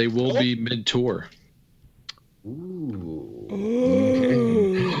yet, but they will be mid-tour. Ooh.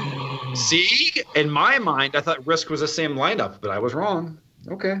 Okay. See? In my mind, I thought Risk was the same lineup, but I was wrong.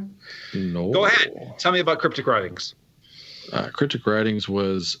 Okay. No. Go ahead. Tell me about Cryptic Writings. Cryptic Writings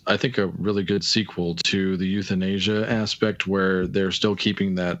was, I think, a really good sequel to the euthanasia aspect where they're still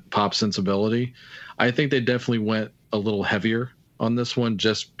keeping that pop sensibility. I think they definitely went a little heavier on this one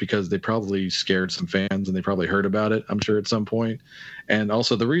just because they probably scared some fans and they probably heard about it, I'm sure, at some point. And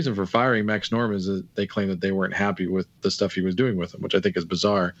also the reason for firing Max Norm is that they claim that they weren't happy with the stuff he was doing with them, which I think is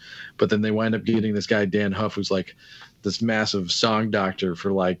bizarre. But then they wind up getting this guy, Dan Huff, who's like this massive song doctor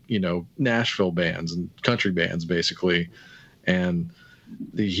for Nashville bands and country bands, basically. And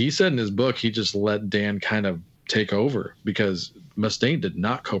he said in his book he just let Dan kind of take over because Mustaine did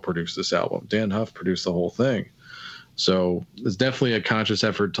not co-produce this album. Dan Huff produced the whole thing. So it's definitely a conscious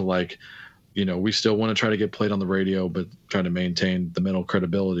effort to we still want to try to get played on the radio, but try to maintain the mental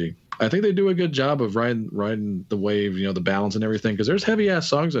credibility. I think they do a good job of riding the wave, the balance and everything, because there's heavy-ass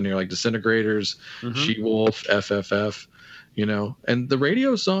songs in here like Disintegrators, She-Wolf, FFF, and the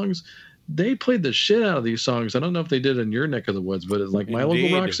radio songs, they played the shit out of these songs. I don't know if they did in your neck of the woods, but it's like my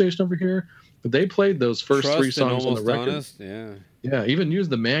local rock station over here. They played those first Trust 3 songs on the record. Honest. Yeah. Even Use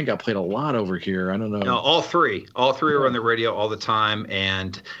the Man got played a lot over here. I don't know. No, all three are on the radio all the time,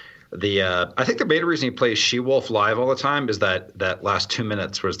 and I think the main reason he plays She-Wolf live all the time is that last 2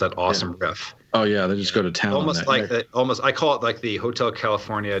 minutes was that awesome riff. Oh yeah, they just go to town. Almost like that. Almost, I call it like the Hotel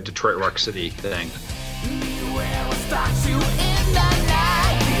California, Detroit Rock City thing.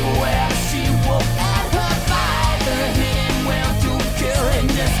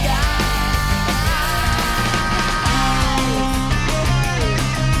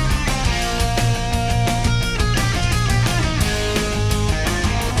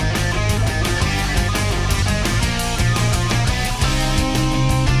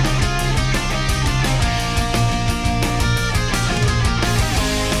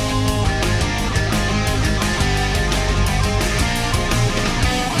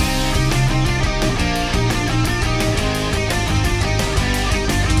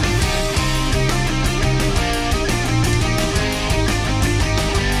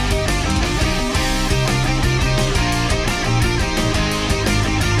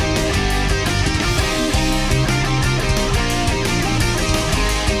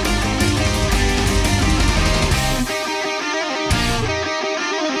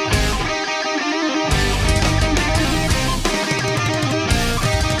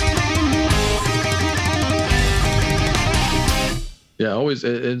 Yeah, always.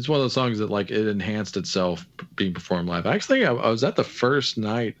 It's one of those songs that like it enhanced itself being performed live. I actually think I was at the first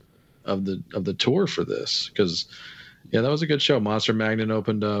night of the tour for this because, yeah, that was a good show. Monster Magnet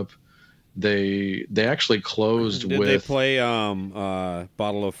opened up. They actually closed with. Did they play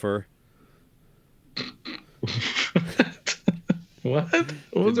Bottle of Fur? What?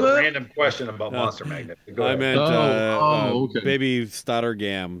 It's a random question about Monster Magnet. I meant okay. Baby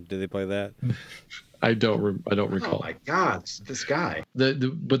Stottergam. Did they play that? I don't recall. Oh my God, this guy. But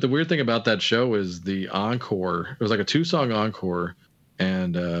the weird thing about that show is the encore. It was like a 2-song encore,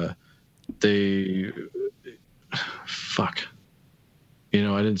 and they fuck. You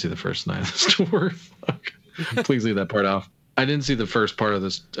know, I didn't see the first night of this tour. Fuck. Please leave that part off. I didn't see the first part of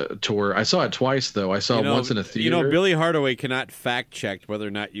this tour. I saw it twice, though. I saw it once in a theater. You know, Billy Hardaway cannot fact check whether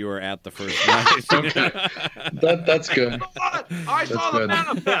or not you were at the first night. Okay. That's good. I saw the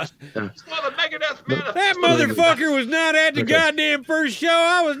manifest. Yeah. I saw the Megadeth manifest. That motherfucker was not at the goddamn first show.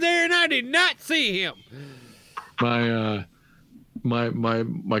 I was there and I did not see him. My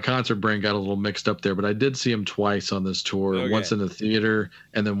concert brain got a little mixed up there, but I did see him twice on this tour. Okay. Once in the theater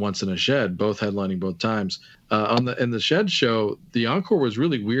and then once in a shed, both headlining both times. In the shed show, the encore was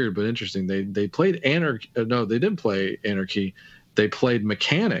really weird but interesting. They played Anarchy. No, they didn't play Anarchy. They played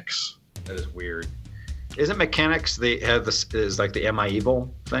Mechanics. That is weird. Isn't Mechanics they have this is like the Am I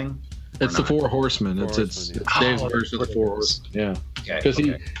Evil thing? It's the Four Horsemen. It's Dave's version of the Four Horsemen. Yeah, because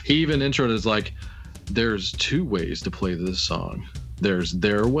he even introed as like, there's 2 ways to play this song. There's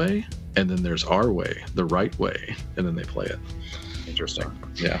their way, and then there's our way, the right way, and then they play it. Interesting.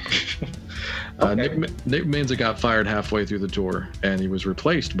 Yeah. Nick Manza got fired halfway through the tour, and he was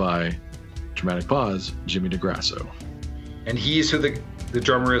replaced by, dramatic pause, Jimmy DeGrasso. And he's who the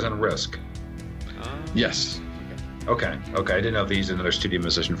drummer is on Risk. Yes. Okay. I didn't know if he's another studio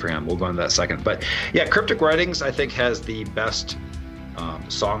musician for him. We'll go into that second. But yeah, Cryptic Writings, I think, has the best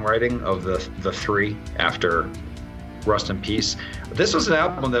songwriting of the 3 after Rust in Peace. This was an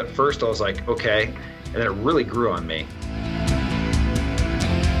album that at first I was like, okay, and then it really grew on me.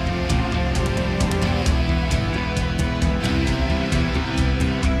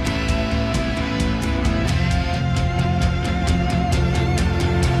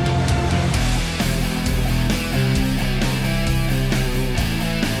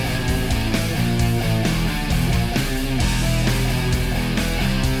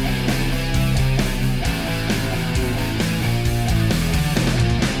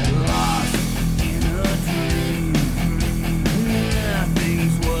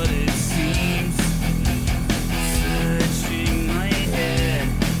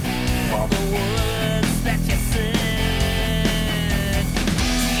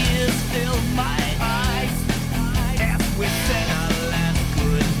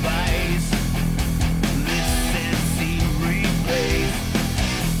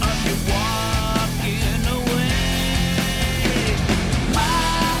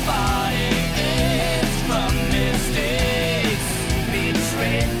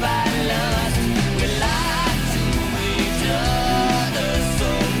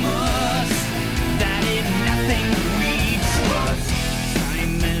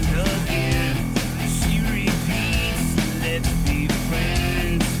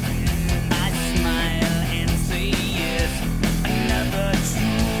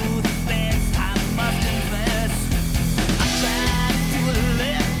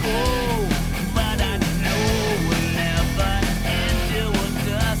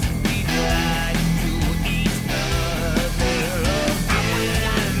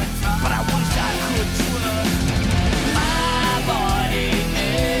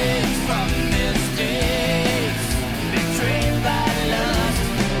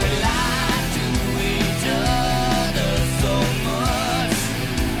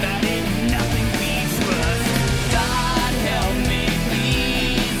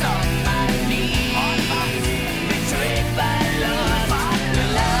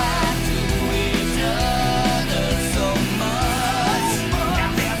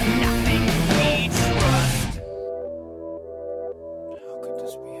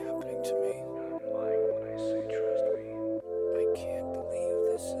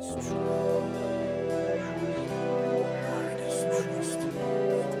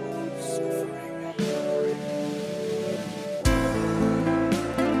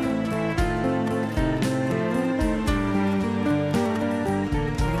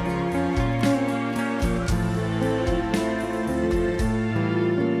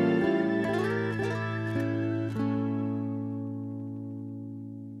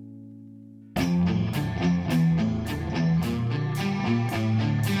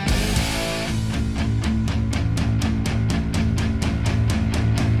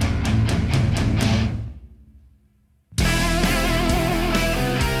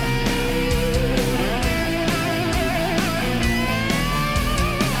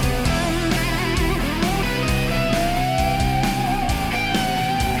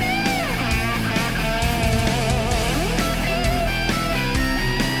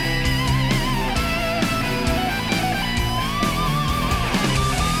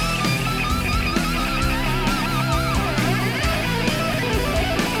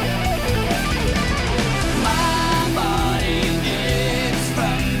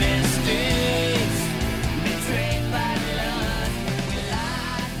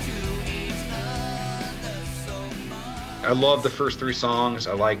 I love the first 3 songs.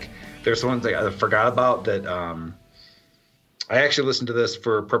 There's ones that I forgot about that. I actually listened to this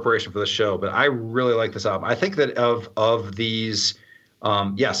for preparation for the show, but I really like this album. I think that of these,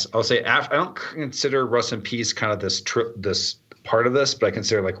 yes, I'll say I don't consider Rust in Peace kind of this part of this, but I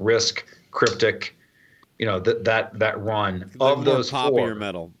consider like Risk, Cryptic, that run of those popular 4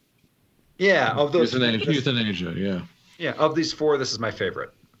 metal. Yeah, of those Euthanasia, yeah. Yeah, of these 4, this is my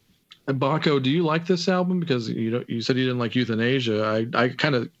favorite. And Baco, do you like this album? Because you said you didn't like Euthanasia. I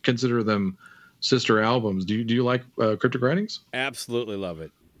kind of consider them sister albums. Do you like Cryptic Writings? Absolutely love it.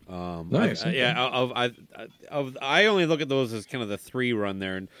 Nice. I only look at those as kind of the 3 run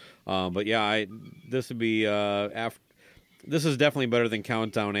there, and but yeah, this would be after. This is definitely better than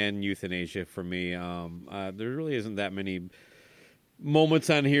Countdown and Euthanasia for me. There really isn't that many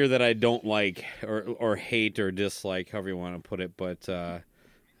moments on here that I don't like or hate or dislike, however you want to put it. But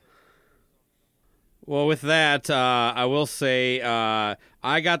well, with that, I will say I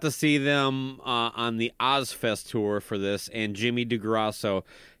got to see them on the Ozfest tour for this, and Jimmy DeGrasso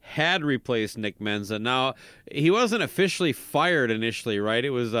had replaced Nick Menza. Now, he wasn't officially fired initially, right?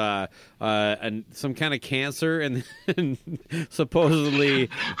 It was some kind of cancer, and supposedly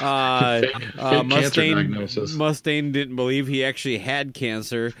Mustaine didn't believe he actually had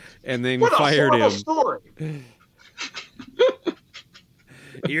cancer, and then fired him. Story.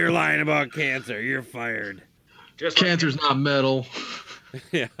 You're lying about cancer. You're fired. Cancer's not metal.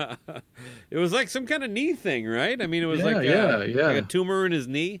 Yeah, it was like some kind of knee thing, right? I mean, it was like a tumor in his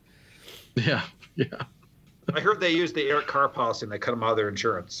knee. Yeah. I heard they used the Eric Carr policy and they cut him out of their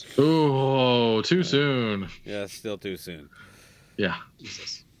insurance. Oh, too soon. Yeah, still too soon. Yeah.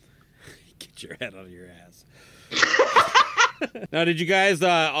 Jesus. Get your head out of your ass. Now, did you guys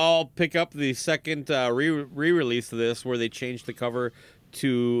all pick up the second re-release of this where they changed the cover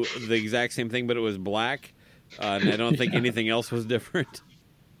to the exact same thing, but it was black? And I don't think anything else was different.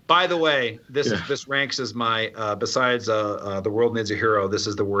 By the way, this ranks as my besides The World Needs a Hero. This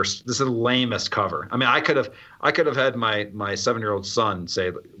is the worst. This is the lamest cover. I mean, I could have had my 7-year-old son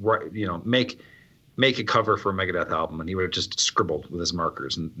say, make a cover for a Megadeth album, and he would have just scribbled with his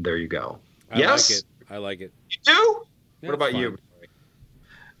markers, and there you go. I like it. You do? Yeah, what about you?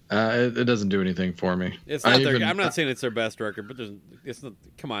 It doesn't do anything for me. It's not I'm not saying it's their best record, but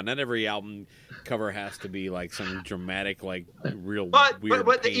come on, not every album cover has to be like some dramatic, like real weird.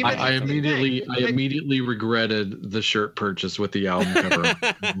 But I immediately regretted the shirt purchase with the album cover.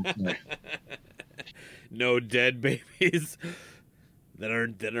 No dead babies that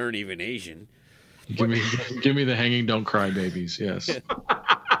aren't even Asian. Give me the Hanging Don't Cry Babies. Yes.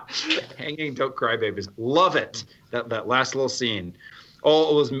 Hanging Don't Cry Babies. Love it. That last little scene.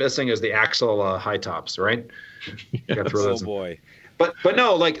 All it was missing is the Axl high tops, right? Yes. Oh boy! But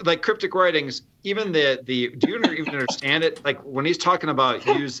no, like Cryptic Writings. Even do you even understand it? Like when he's talking about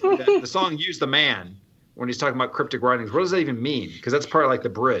the song "Use the Man," when he's talking about Cryptic Writings, what does that even mean? Because that's part of like the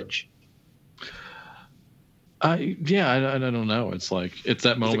bridge. I don't know. It's like it's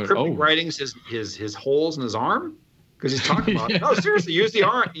that moment. Cryptic Writings his holes in his arm. Because he's talking about no, seriously, use the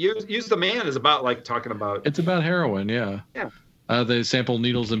arm. Use the Man is about like talking about. It's about heroin. Yeah. Yeah. They sample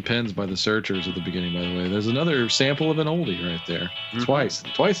Needles and Pens by the Searchers at the beginning, by the way. There's another sample of an oldie right there. Mm-hmm. Twice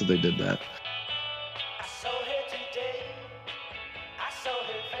that they did that. I saw her today. I saw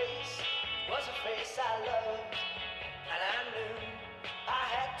her face. Was a face I loved. And I knew I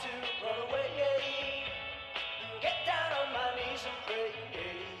had to run away. Get down on my knees and pray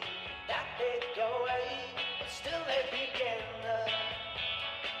that they'd go away. But still they begin.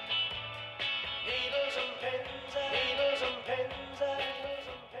 Needles and pens, needles and pens.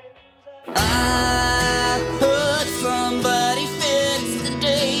 I heard somebody fix the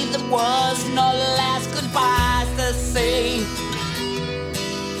day that was no last goodbyes to say.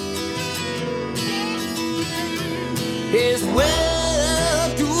 His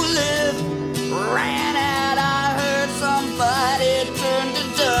will to live ran out. I heard somebody turn to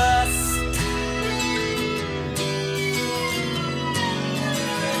dust.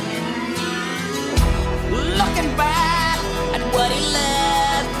 Looking back at what he left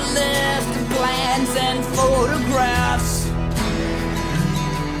plans and photographs.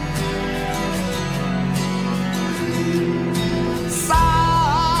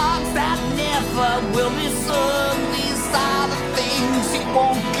 Songs that never will be sung. These are the things you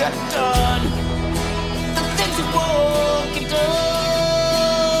won't get done. The things you won't get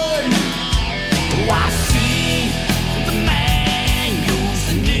done. I see the man use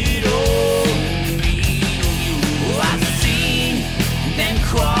the needle. I've seen them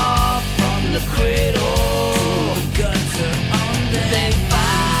crawl from the cradle. The guns are on them. They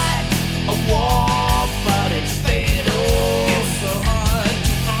fight a war, but it's fatal.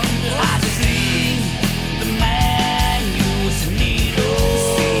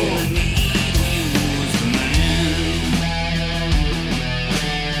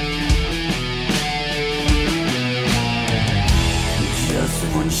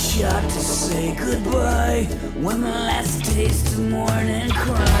 Just one shot to say goodbye. One last taste of morning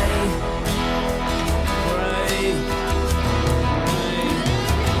cry.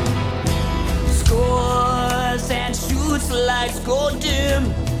 Scores and shoots, lights go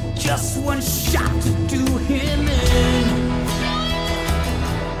dim. Just one shot to do him in.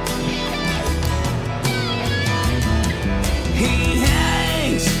 He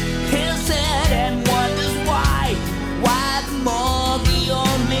hangs his head and wonders why the morgue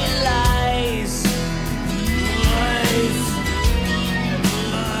only lies.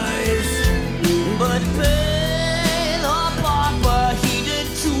 But pale apart, but he did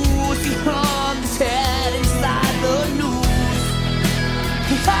choose. He hung his head inside the noose.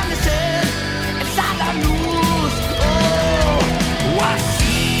 He hung his head inside the noose. Oh, I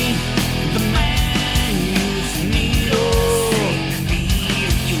see the man use needle.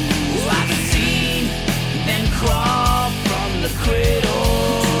 I've seen them crawl from the cradle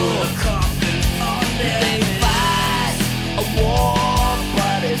to the coffin on their They fight a war,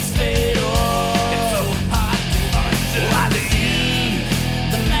 but it's fatal. It's so hard to understand. I've seen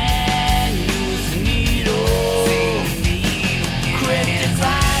the man use needle.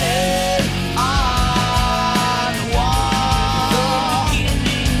 Crucified on the wall.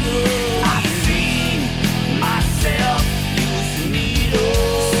 I've seen myself use needle.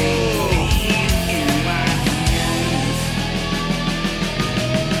 In my hands.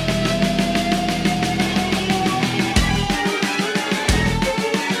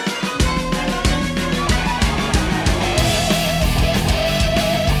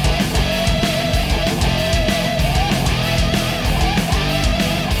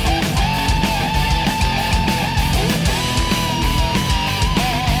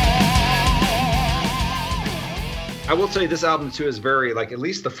 I will tell you, this album too is very, like, at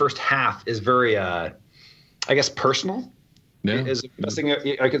least the first half is very, I guess, personal. Yeah. Is the best thing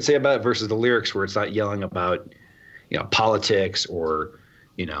I could say about it versus the lyrics, where it's not yelling about, politics or,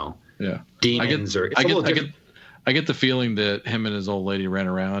 demons I get the feeling that him and his old lady ran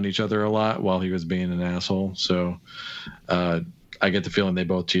around each other a lot while he was being an asshole. So I get the feeling they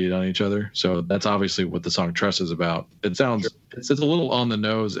both cheated on each other. So that's obviously what the song Trust is about. It sounds, it's a little on the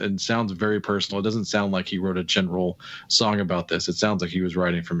nose and sounds very personal. It doesn't sound like he wrote a general song about this. It sounds like he was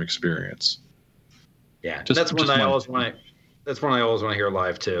writing from experience. Yeah, that's one I always want to hear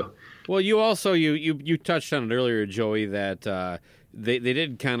live too. Well, you also you touched on it earlier, Joey, that they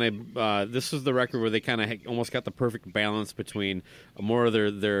did kind of this was the record where they kind of almost got the perfect balance between more of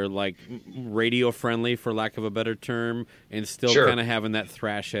their like radio friendly, for lack of a better term, and still kind of having that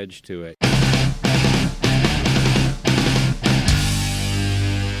thrash edge to it.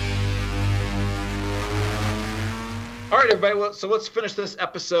 All right, everybody. So let's finish this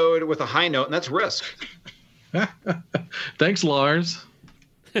episode with a high note, and that's Risk. Thanks, Lars.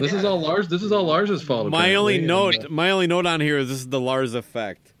 This is all Lars. This is all Lars's fault. My only note on here is this is the Lars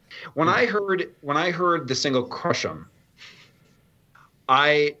effect. When I heard the single "Crush 'Em,"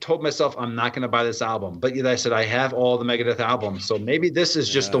 I told myself I'm not going to buy this album. But I said I have all the Megadeth albums, so maybe this is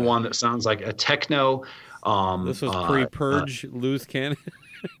just the one that sounds like a techno. This was pre-Purge, loose cannon.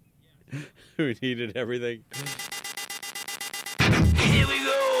 Who needed everything. Here we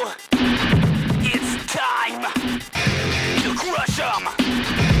go. It's time to crush 'em.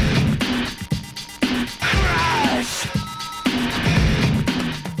 Crush.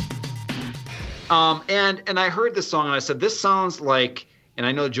 And I heard this song and I said, this sounds like, and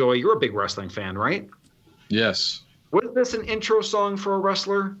I know, Joey, you're a big wrestling fan, right? Yes. Was this an intro song for a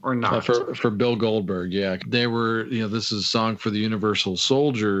wrestler or not? For Bill Goldberg, yeah. They were, this is a song for the Universal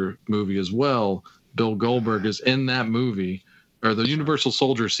Soldier movie as well. Bill Goldberg is in that movie, or the Universal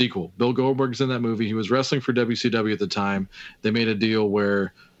Soldier sequel. Bill Goldberg's in that movie. He was wrestling for WCW at the time. They made a deal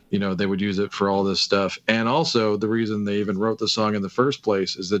where, they would use it for all this stuff. And also the reason they even wrote the song in the first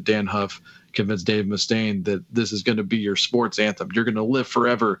place is that Dan Huff convinced Dave Mustaine that this is going to be your sports anthem. You're going to live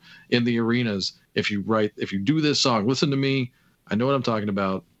forever in the arenas if you do this song. Listen to me. I know what I'm talking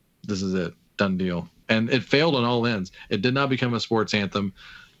about. This is it. Done deal. And it failed on all ends. It did not become a sports anthem.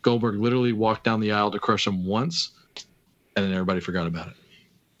 Goldberg literally walked down the aisle to Crush 'Em once, and then everybody forgot about it.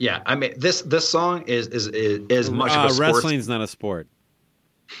 Yeah, I mean this song is much of a sport. Wrestling's not a sport.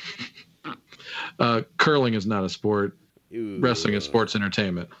 Curling is not a sport. Ooh. Wrestling is sports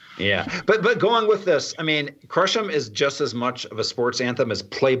entertainment. Yeah, but going with this, I mean, Crush 'Em is just as much of a sports anthem as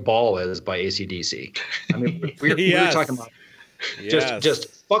Play Ball is by AC/DC. I mean, we were talking about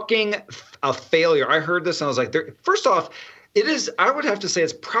just fucking a failure. I heard this and I was like, first off, it is. I would have to say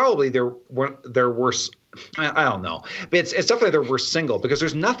it's probably their worst I don't know. But it's definitely their worst single because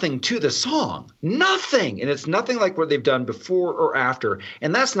there's nothing to the song. Nothing. And it's nothing like what they've done before or after.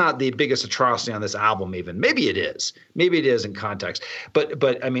 And that's not the biggest atrocity on this album even. Maybe it is. Maybe it is in context.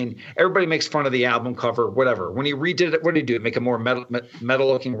 But I mean, everybody makes fun of the album cover, whatever. When he redid it, what did he do? Make a more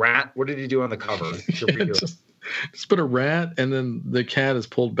metal-looking rat? What did he do on the cover? Just put a rat, and then the cat is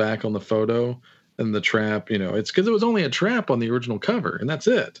pulled back on the photo, and the trap, it's because it was only a trap on the original cover, and that's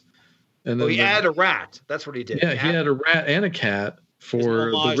it. And then he added a rat. That's what he did. Yeah, he had a rat and a cat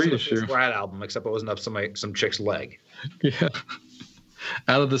for the reissue. Rat album, except it wasn't up some chick's leg. Yeah,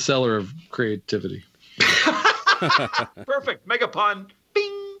 out of the cellar of creativity. Perfect, mega pun.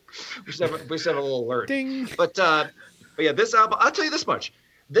 Bing. We should have a little alert. Ding. But yeah, this album. I'll tell you this much.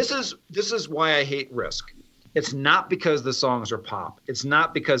 This is why I hate Risk. It's not because the songs are pop. It's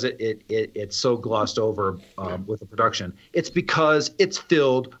not because it's so glossed over with the production. It's because it's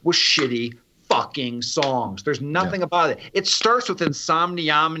filled with shitty fucking songs. There's nothing about it. It starts with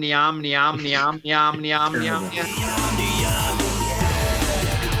insomnia.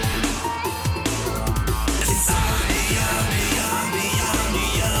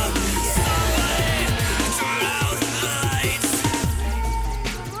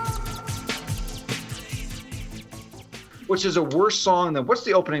 Which is a worse song than what's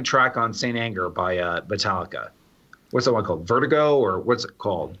the opening track on Saint Anger by Metallica? What's that one called? Vertigo, or what's it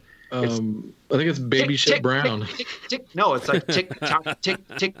called? I think it's Baby Shit Brown. Tick, tick, tick. No, it's like tick tock, tick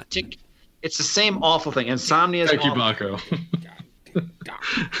tick tick. It's the same awful thing. Insomnia is awful.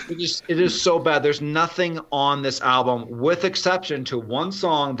 It is so bad. There's nothing on this album, with exception to one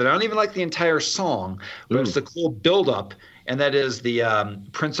song that I don't even like the entire song, but it's the cool build-up. And that is the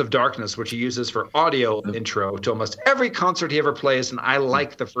Prince of Darkness, which he uses for audio intro to almost every concert he ever plays. And I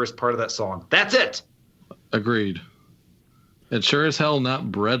like the first part of that song. That's it. Agreed. It's sure as hell not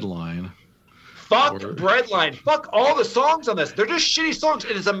Breadline. Fuck Breadline. Fuck all the songs on this. They're just shitty songs.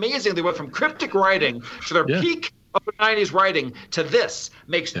 It is amazing. They went from cryptic writing to their peak of the 90s writing to this.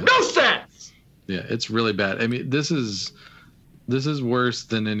 Makes no sense. Yeah, it's really bad. I mean, this is worse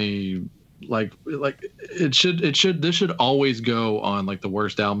than any... Like this should always go on like the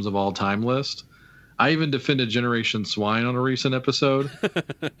worst albums of all time list. I even defended Generation Swine on a recent episode,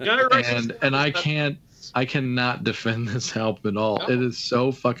 and I cannot defend this album at all. No. It is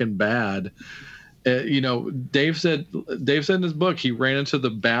so fucking bad. Dave said in his book he ran into the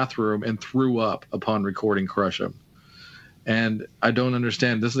bathroom and threw up upon recording Crush 'Em. And I don't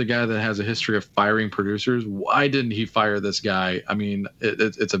understand. This is a guy that has a history of firing producers. Why didn't he fire this guy? I mean,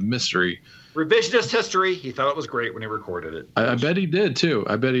 it's a mystery. Revisionist history. He thought it was great when he recorded it. I bet he did too.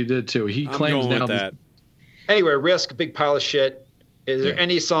 He claims now that. Anyway, Risk, big pile of shit. Is there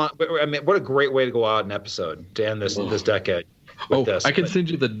any song? I mean, what a great way to go out an episode to end this decade. I can send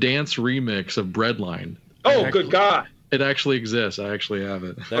you the dance remix of Breadline. Good God. It actually exists. I actually have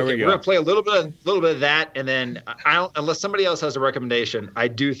it. There we go. We're gonna play a little bit of that, and then unless somebody else has a recommendation, I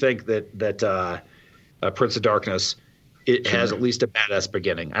do think that Prince of Darkness has at least a badass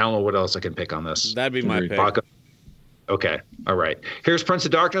beginning. I don't know what else I can pick on this. That'd be my pick. Okay, all right. Here's Prince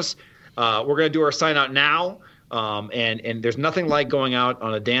of Darkness. We're gonna do our sign out now. And there's nothing like going out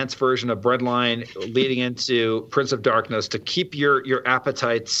on a dance version of Breadline leading into Prince of Darkness to keep your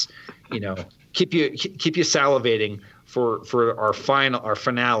appetites, keep you salivating for our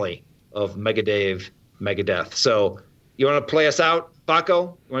finale of Megadeth. So you want to play us out,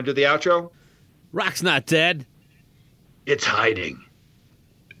 Baco? You want to do the outro? Rock's not dead. It's hiding.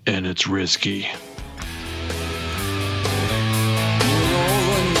 And it's risky.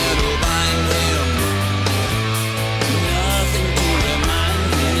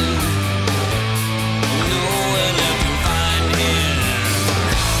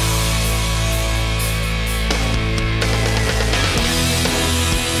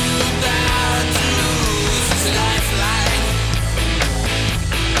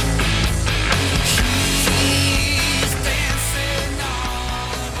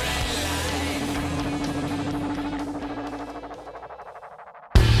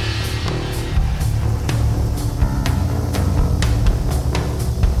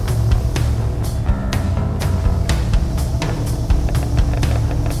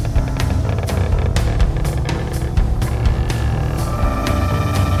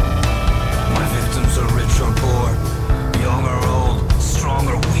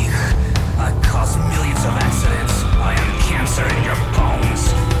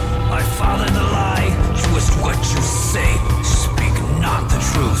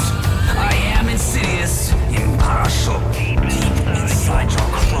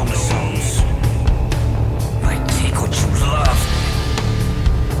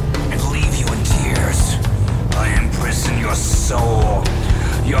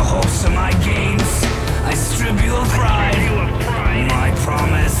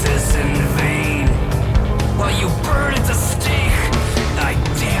 while you burn at the stake. I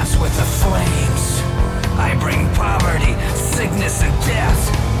dance with the flames. I bring poverty, sickness, and death.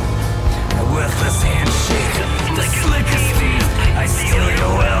 A worthless handshake, the slickest thief. I steal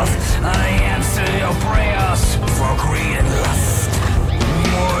your wealth. I answer your prayers for greed and lust.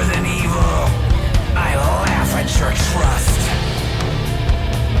 More than evil, I laugh at your trust.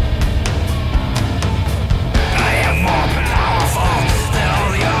 I am more powerful than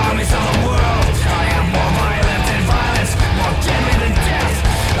all the armies of the world. I am more violent than violence, more deadly than death.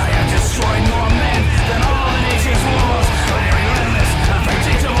 I have destroyed more men than all the nature's wars. I am relentless,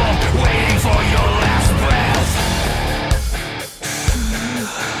 unpredictable, waiting for your last breath.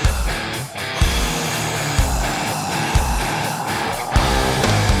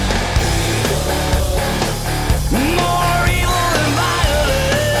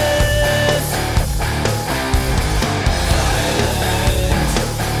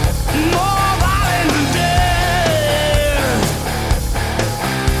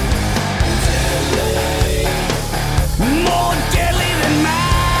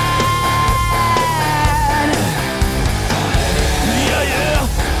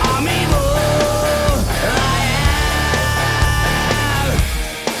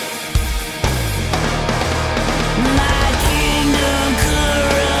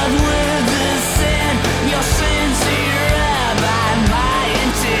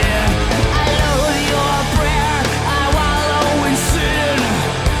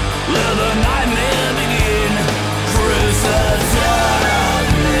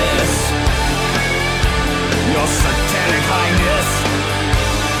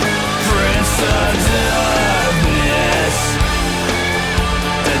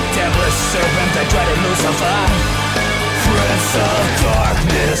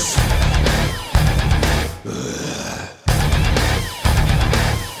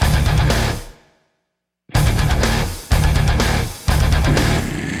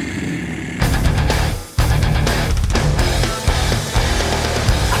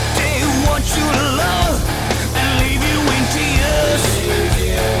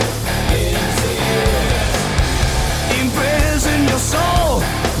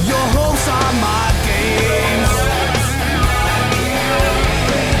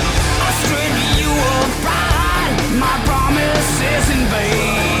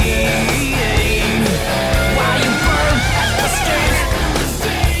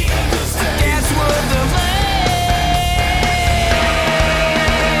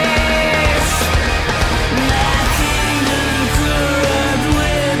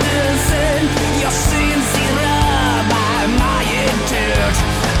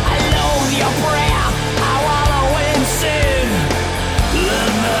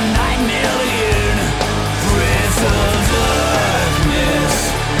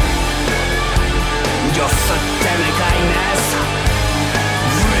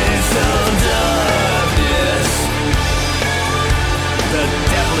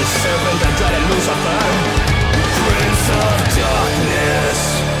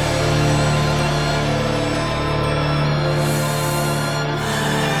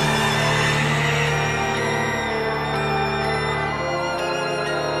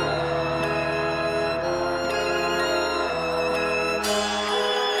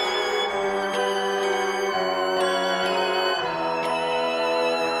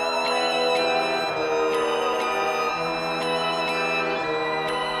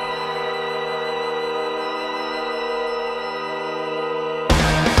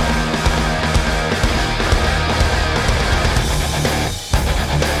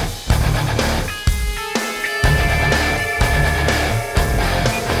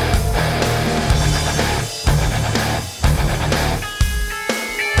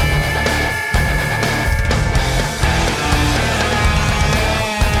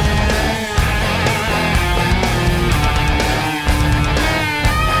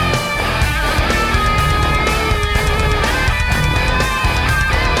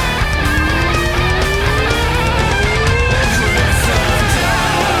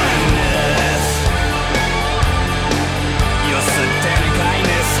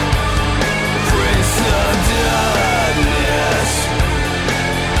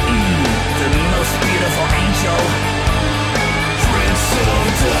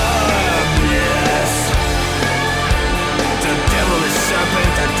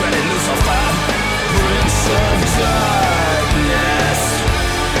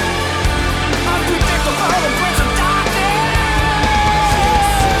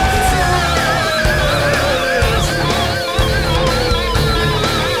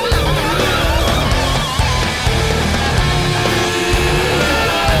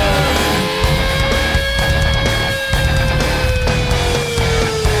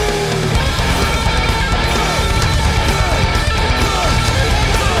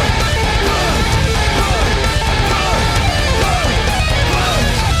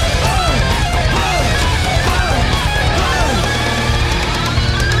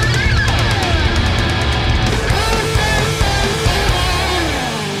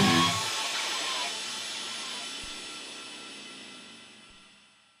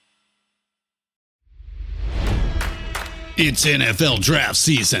 It's NFL draft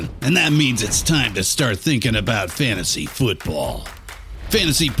season, and that means it's time to start thinking about fantasy football.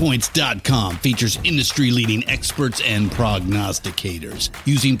 FantasyPoints.com features industry-leading experts and prognosticators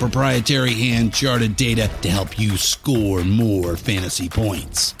using proprietary hand-charted data to help you score more fantasy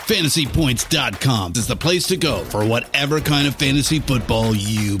points. FantasyPoints.com is the place to go for whatever kind of fantasy football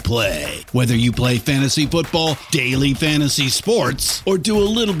you play. Whether you play fantasy football, daily fantasy sports, or do a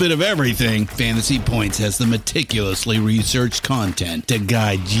little bit of everything, Fantasy Points has the meticulously researched content to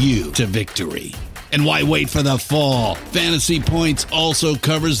guide you to victory. And why wait for the fall? Fantasy Points also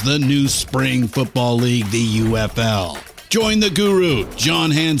covers the new spring football league, the UFL. Join the guru,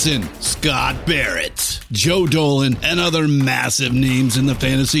 John Hansen, Scott Barrett, Joe Dolan, and other massive names in the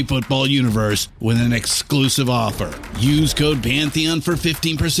fantasy football universe with an exclusive offer. Use code Pantheon for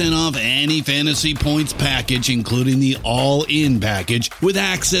 15% off any Fantasy Points package, including the all-in package, with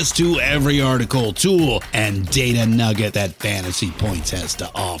access to every article, tool, and data nugget that Fantasy Points has to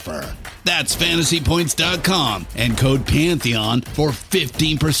offer. That's FantasyPoints.com and code Pantheon for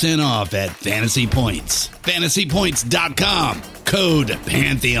 15% off at Fantasy Points. FantasyPoints.com, code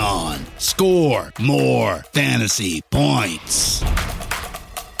Pantheon. Score more fantasy points.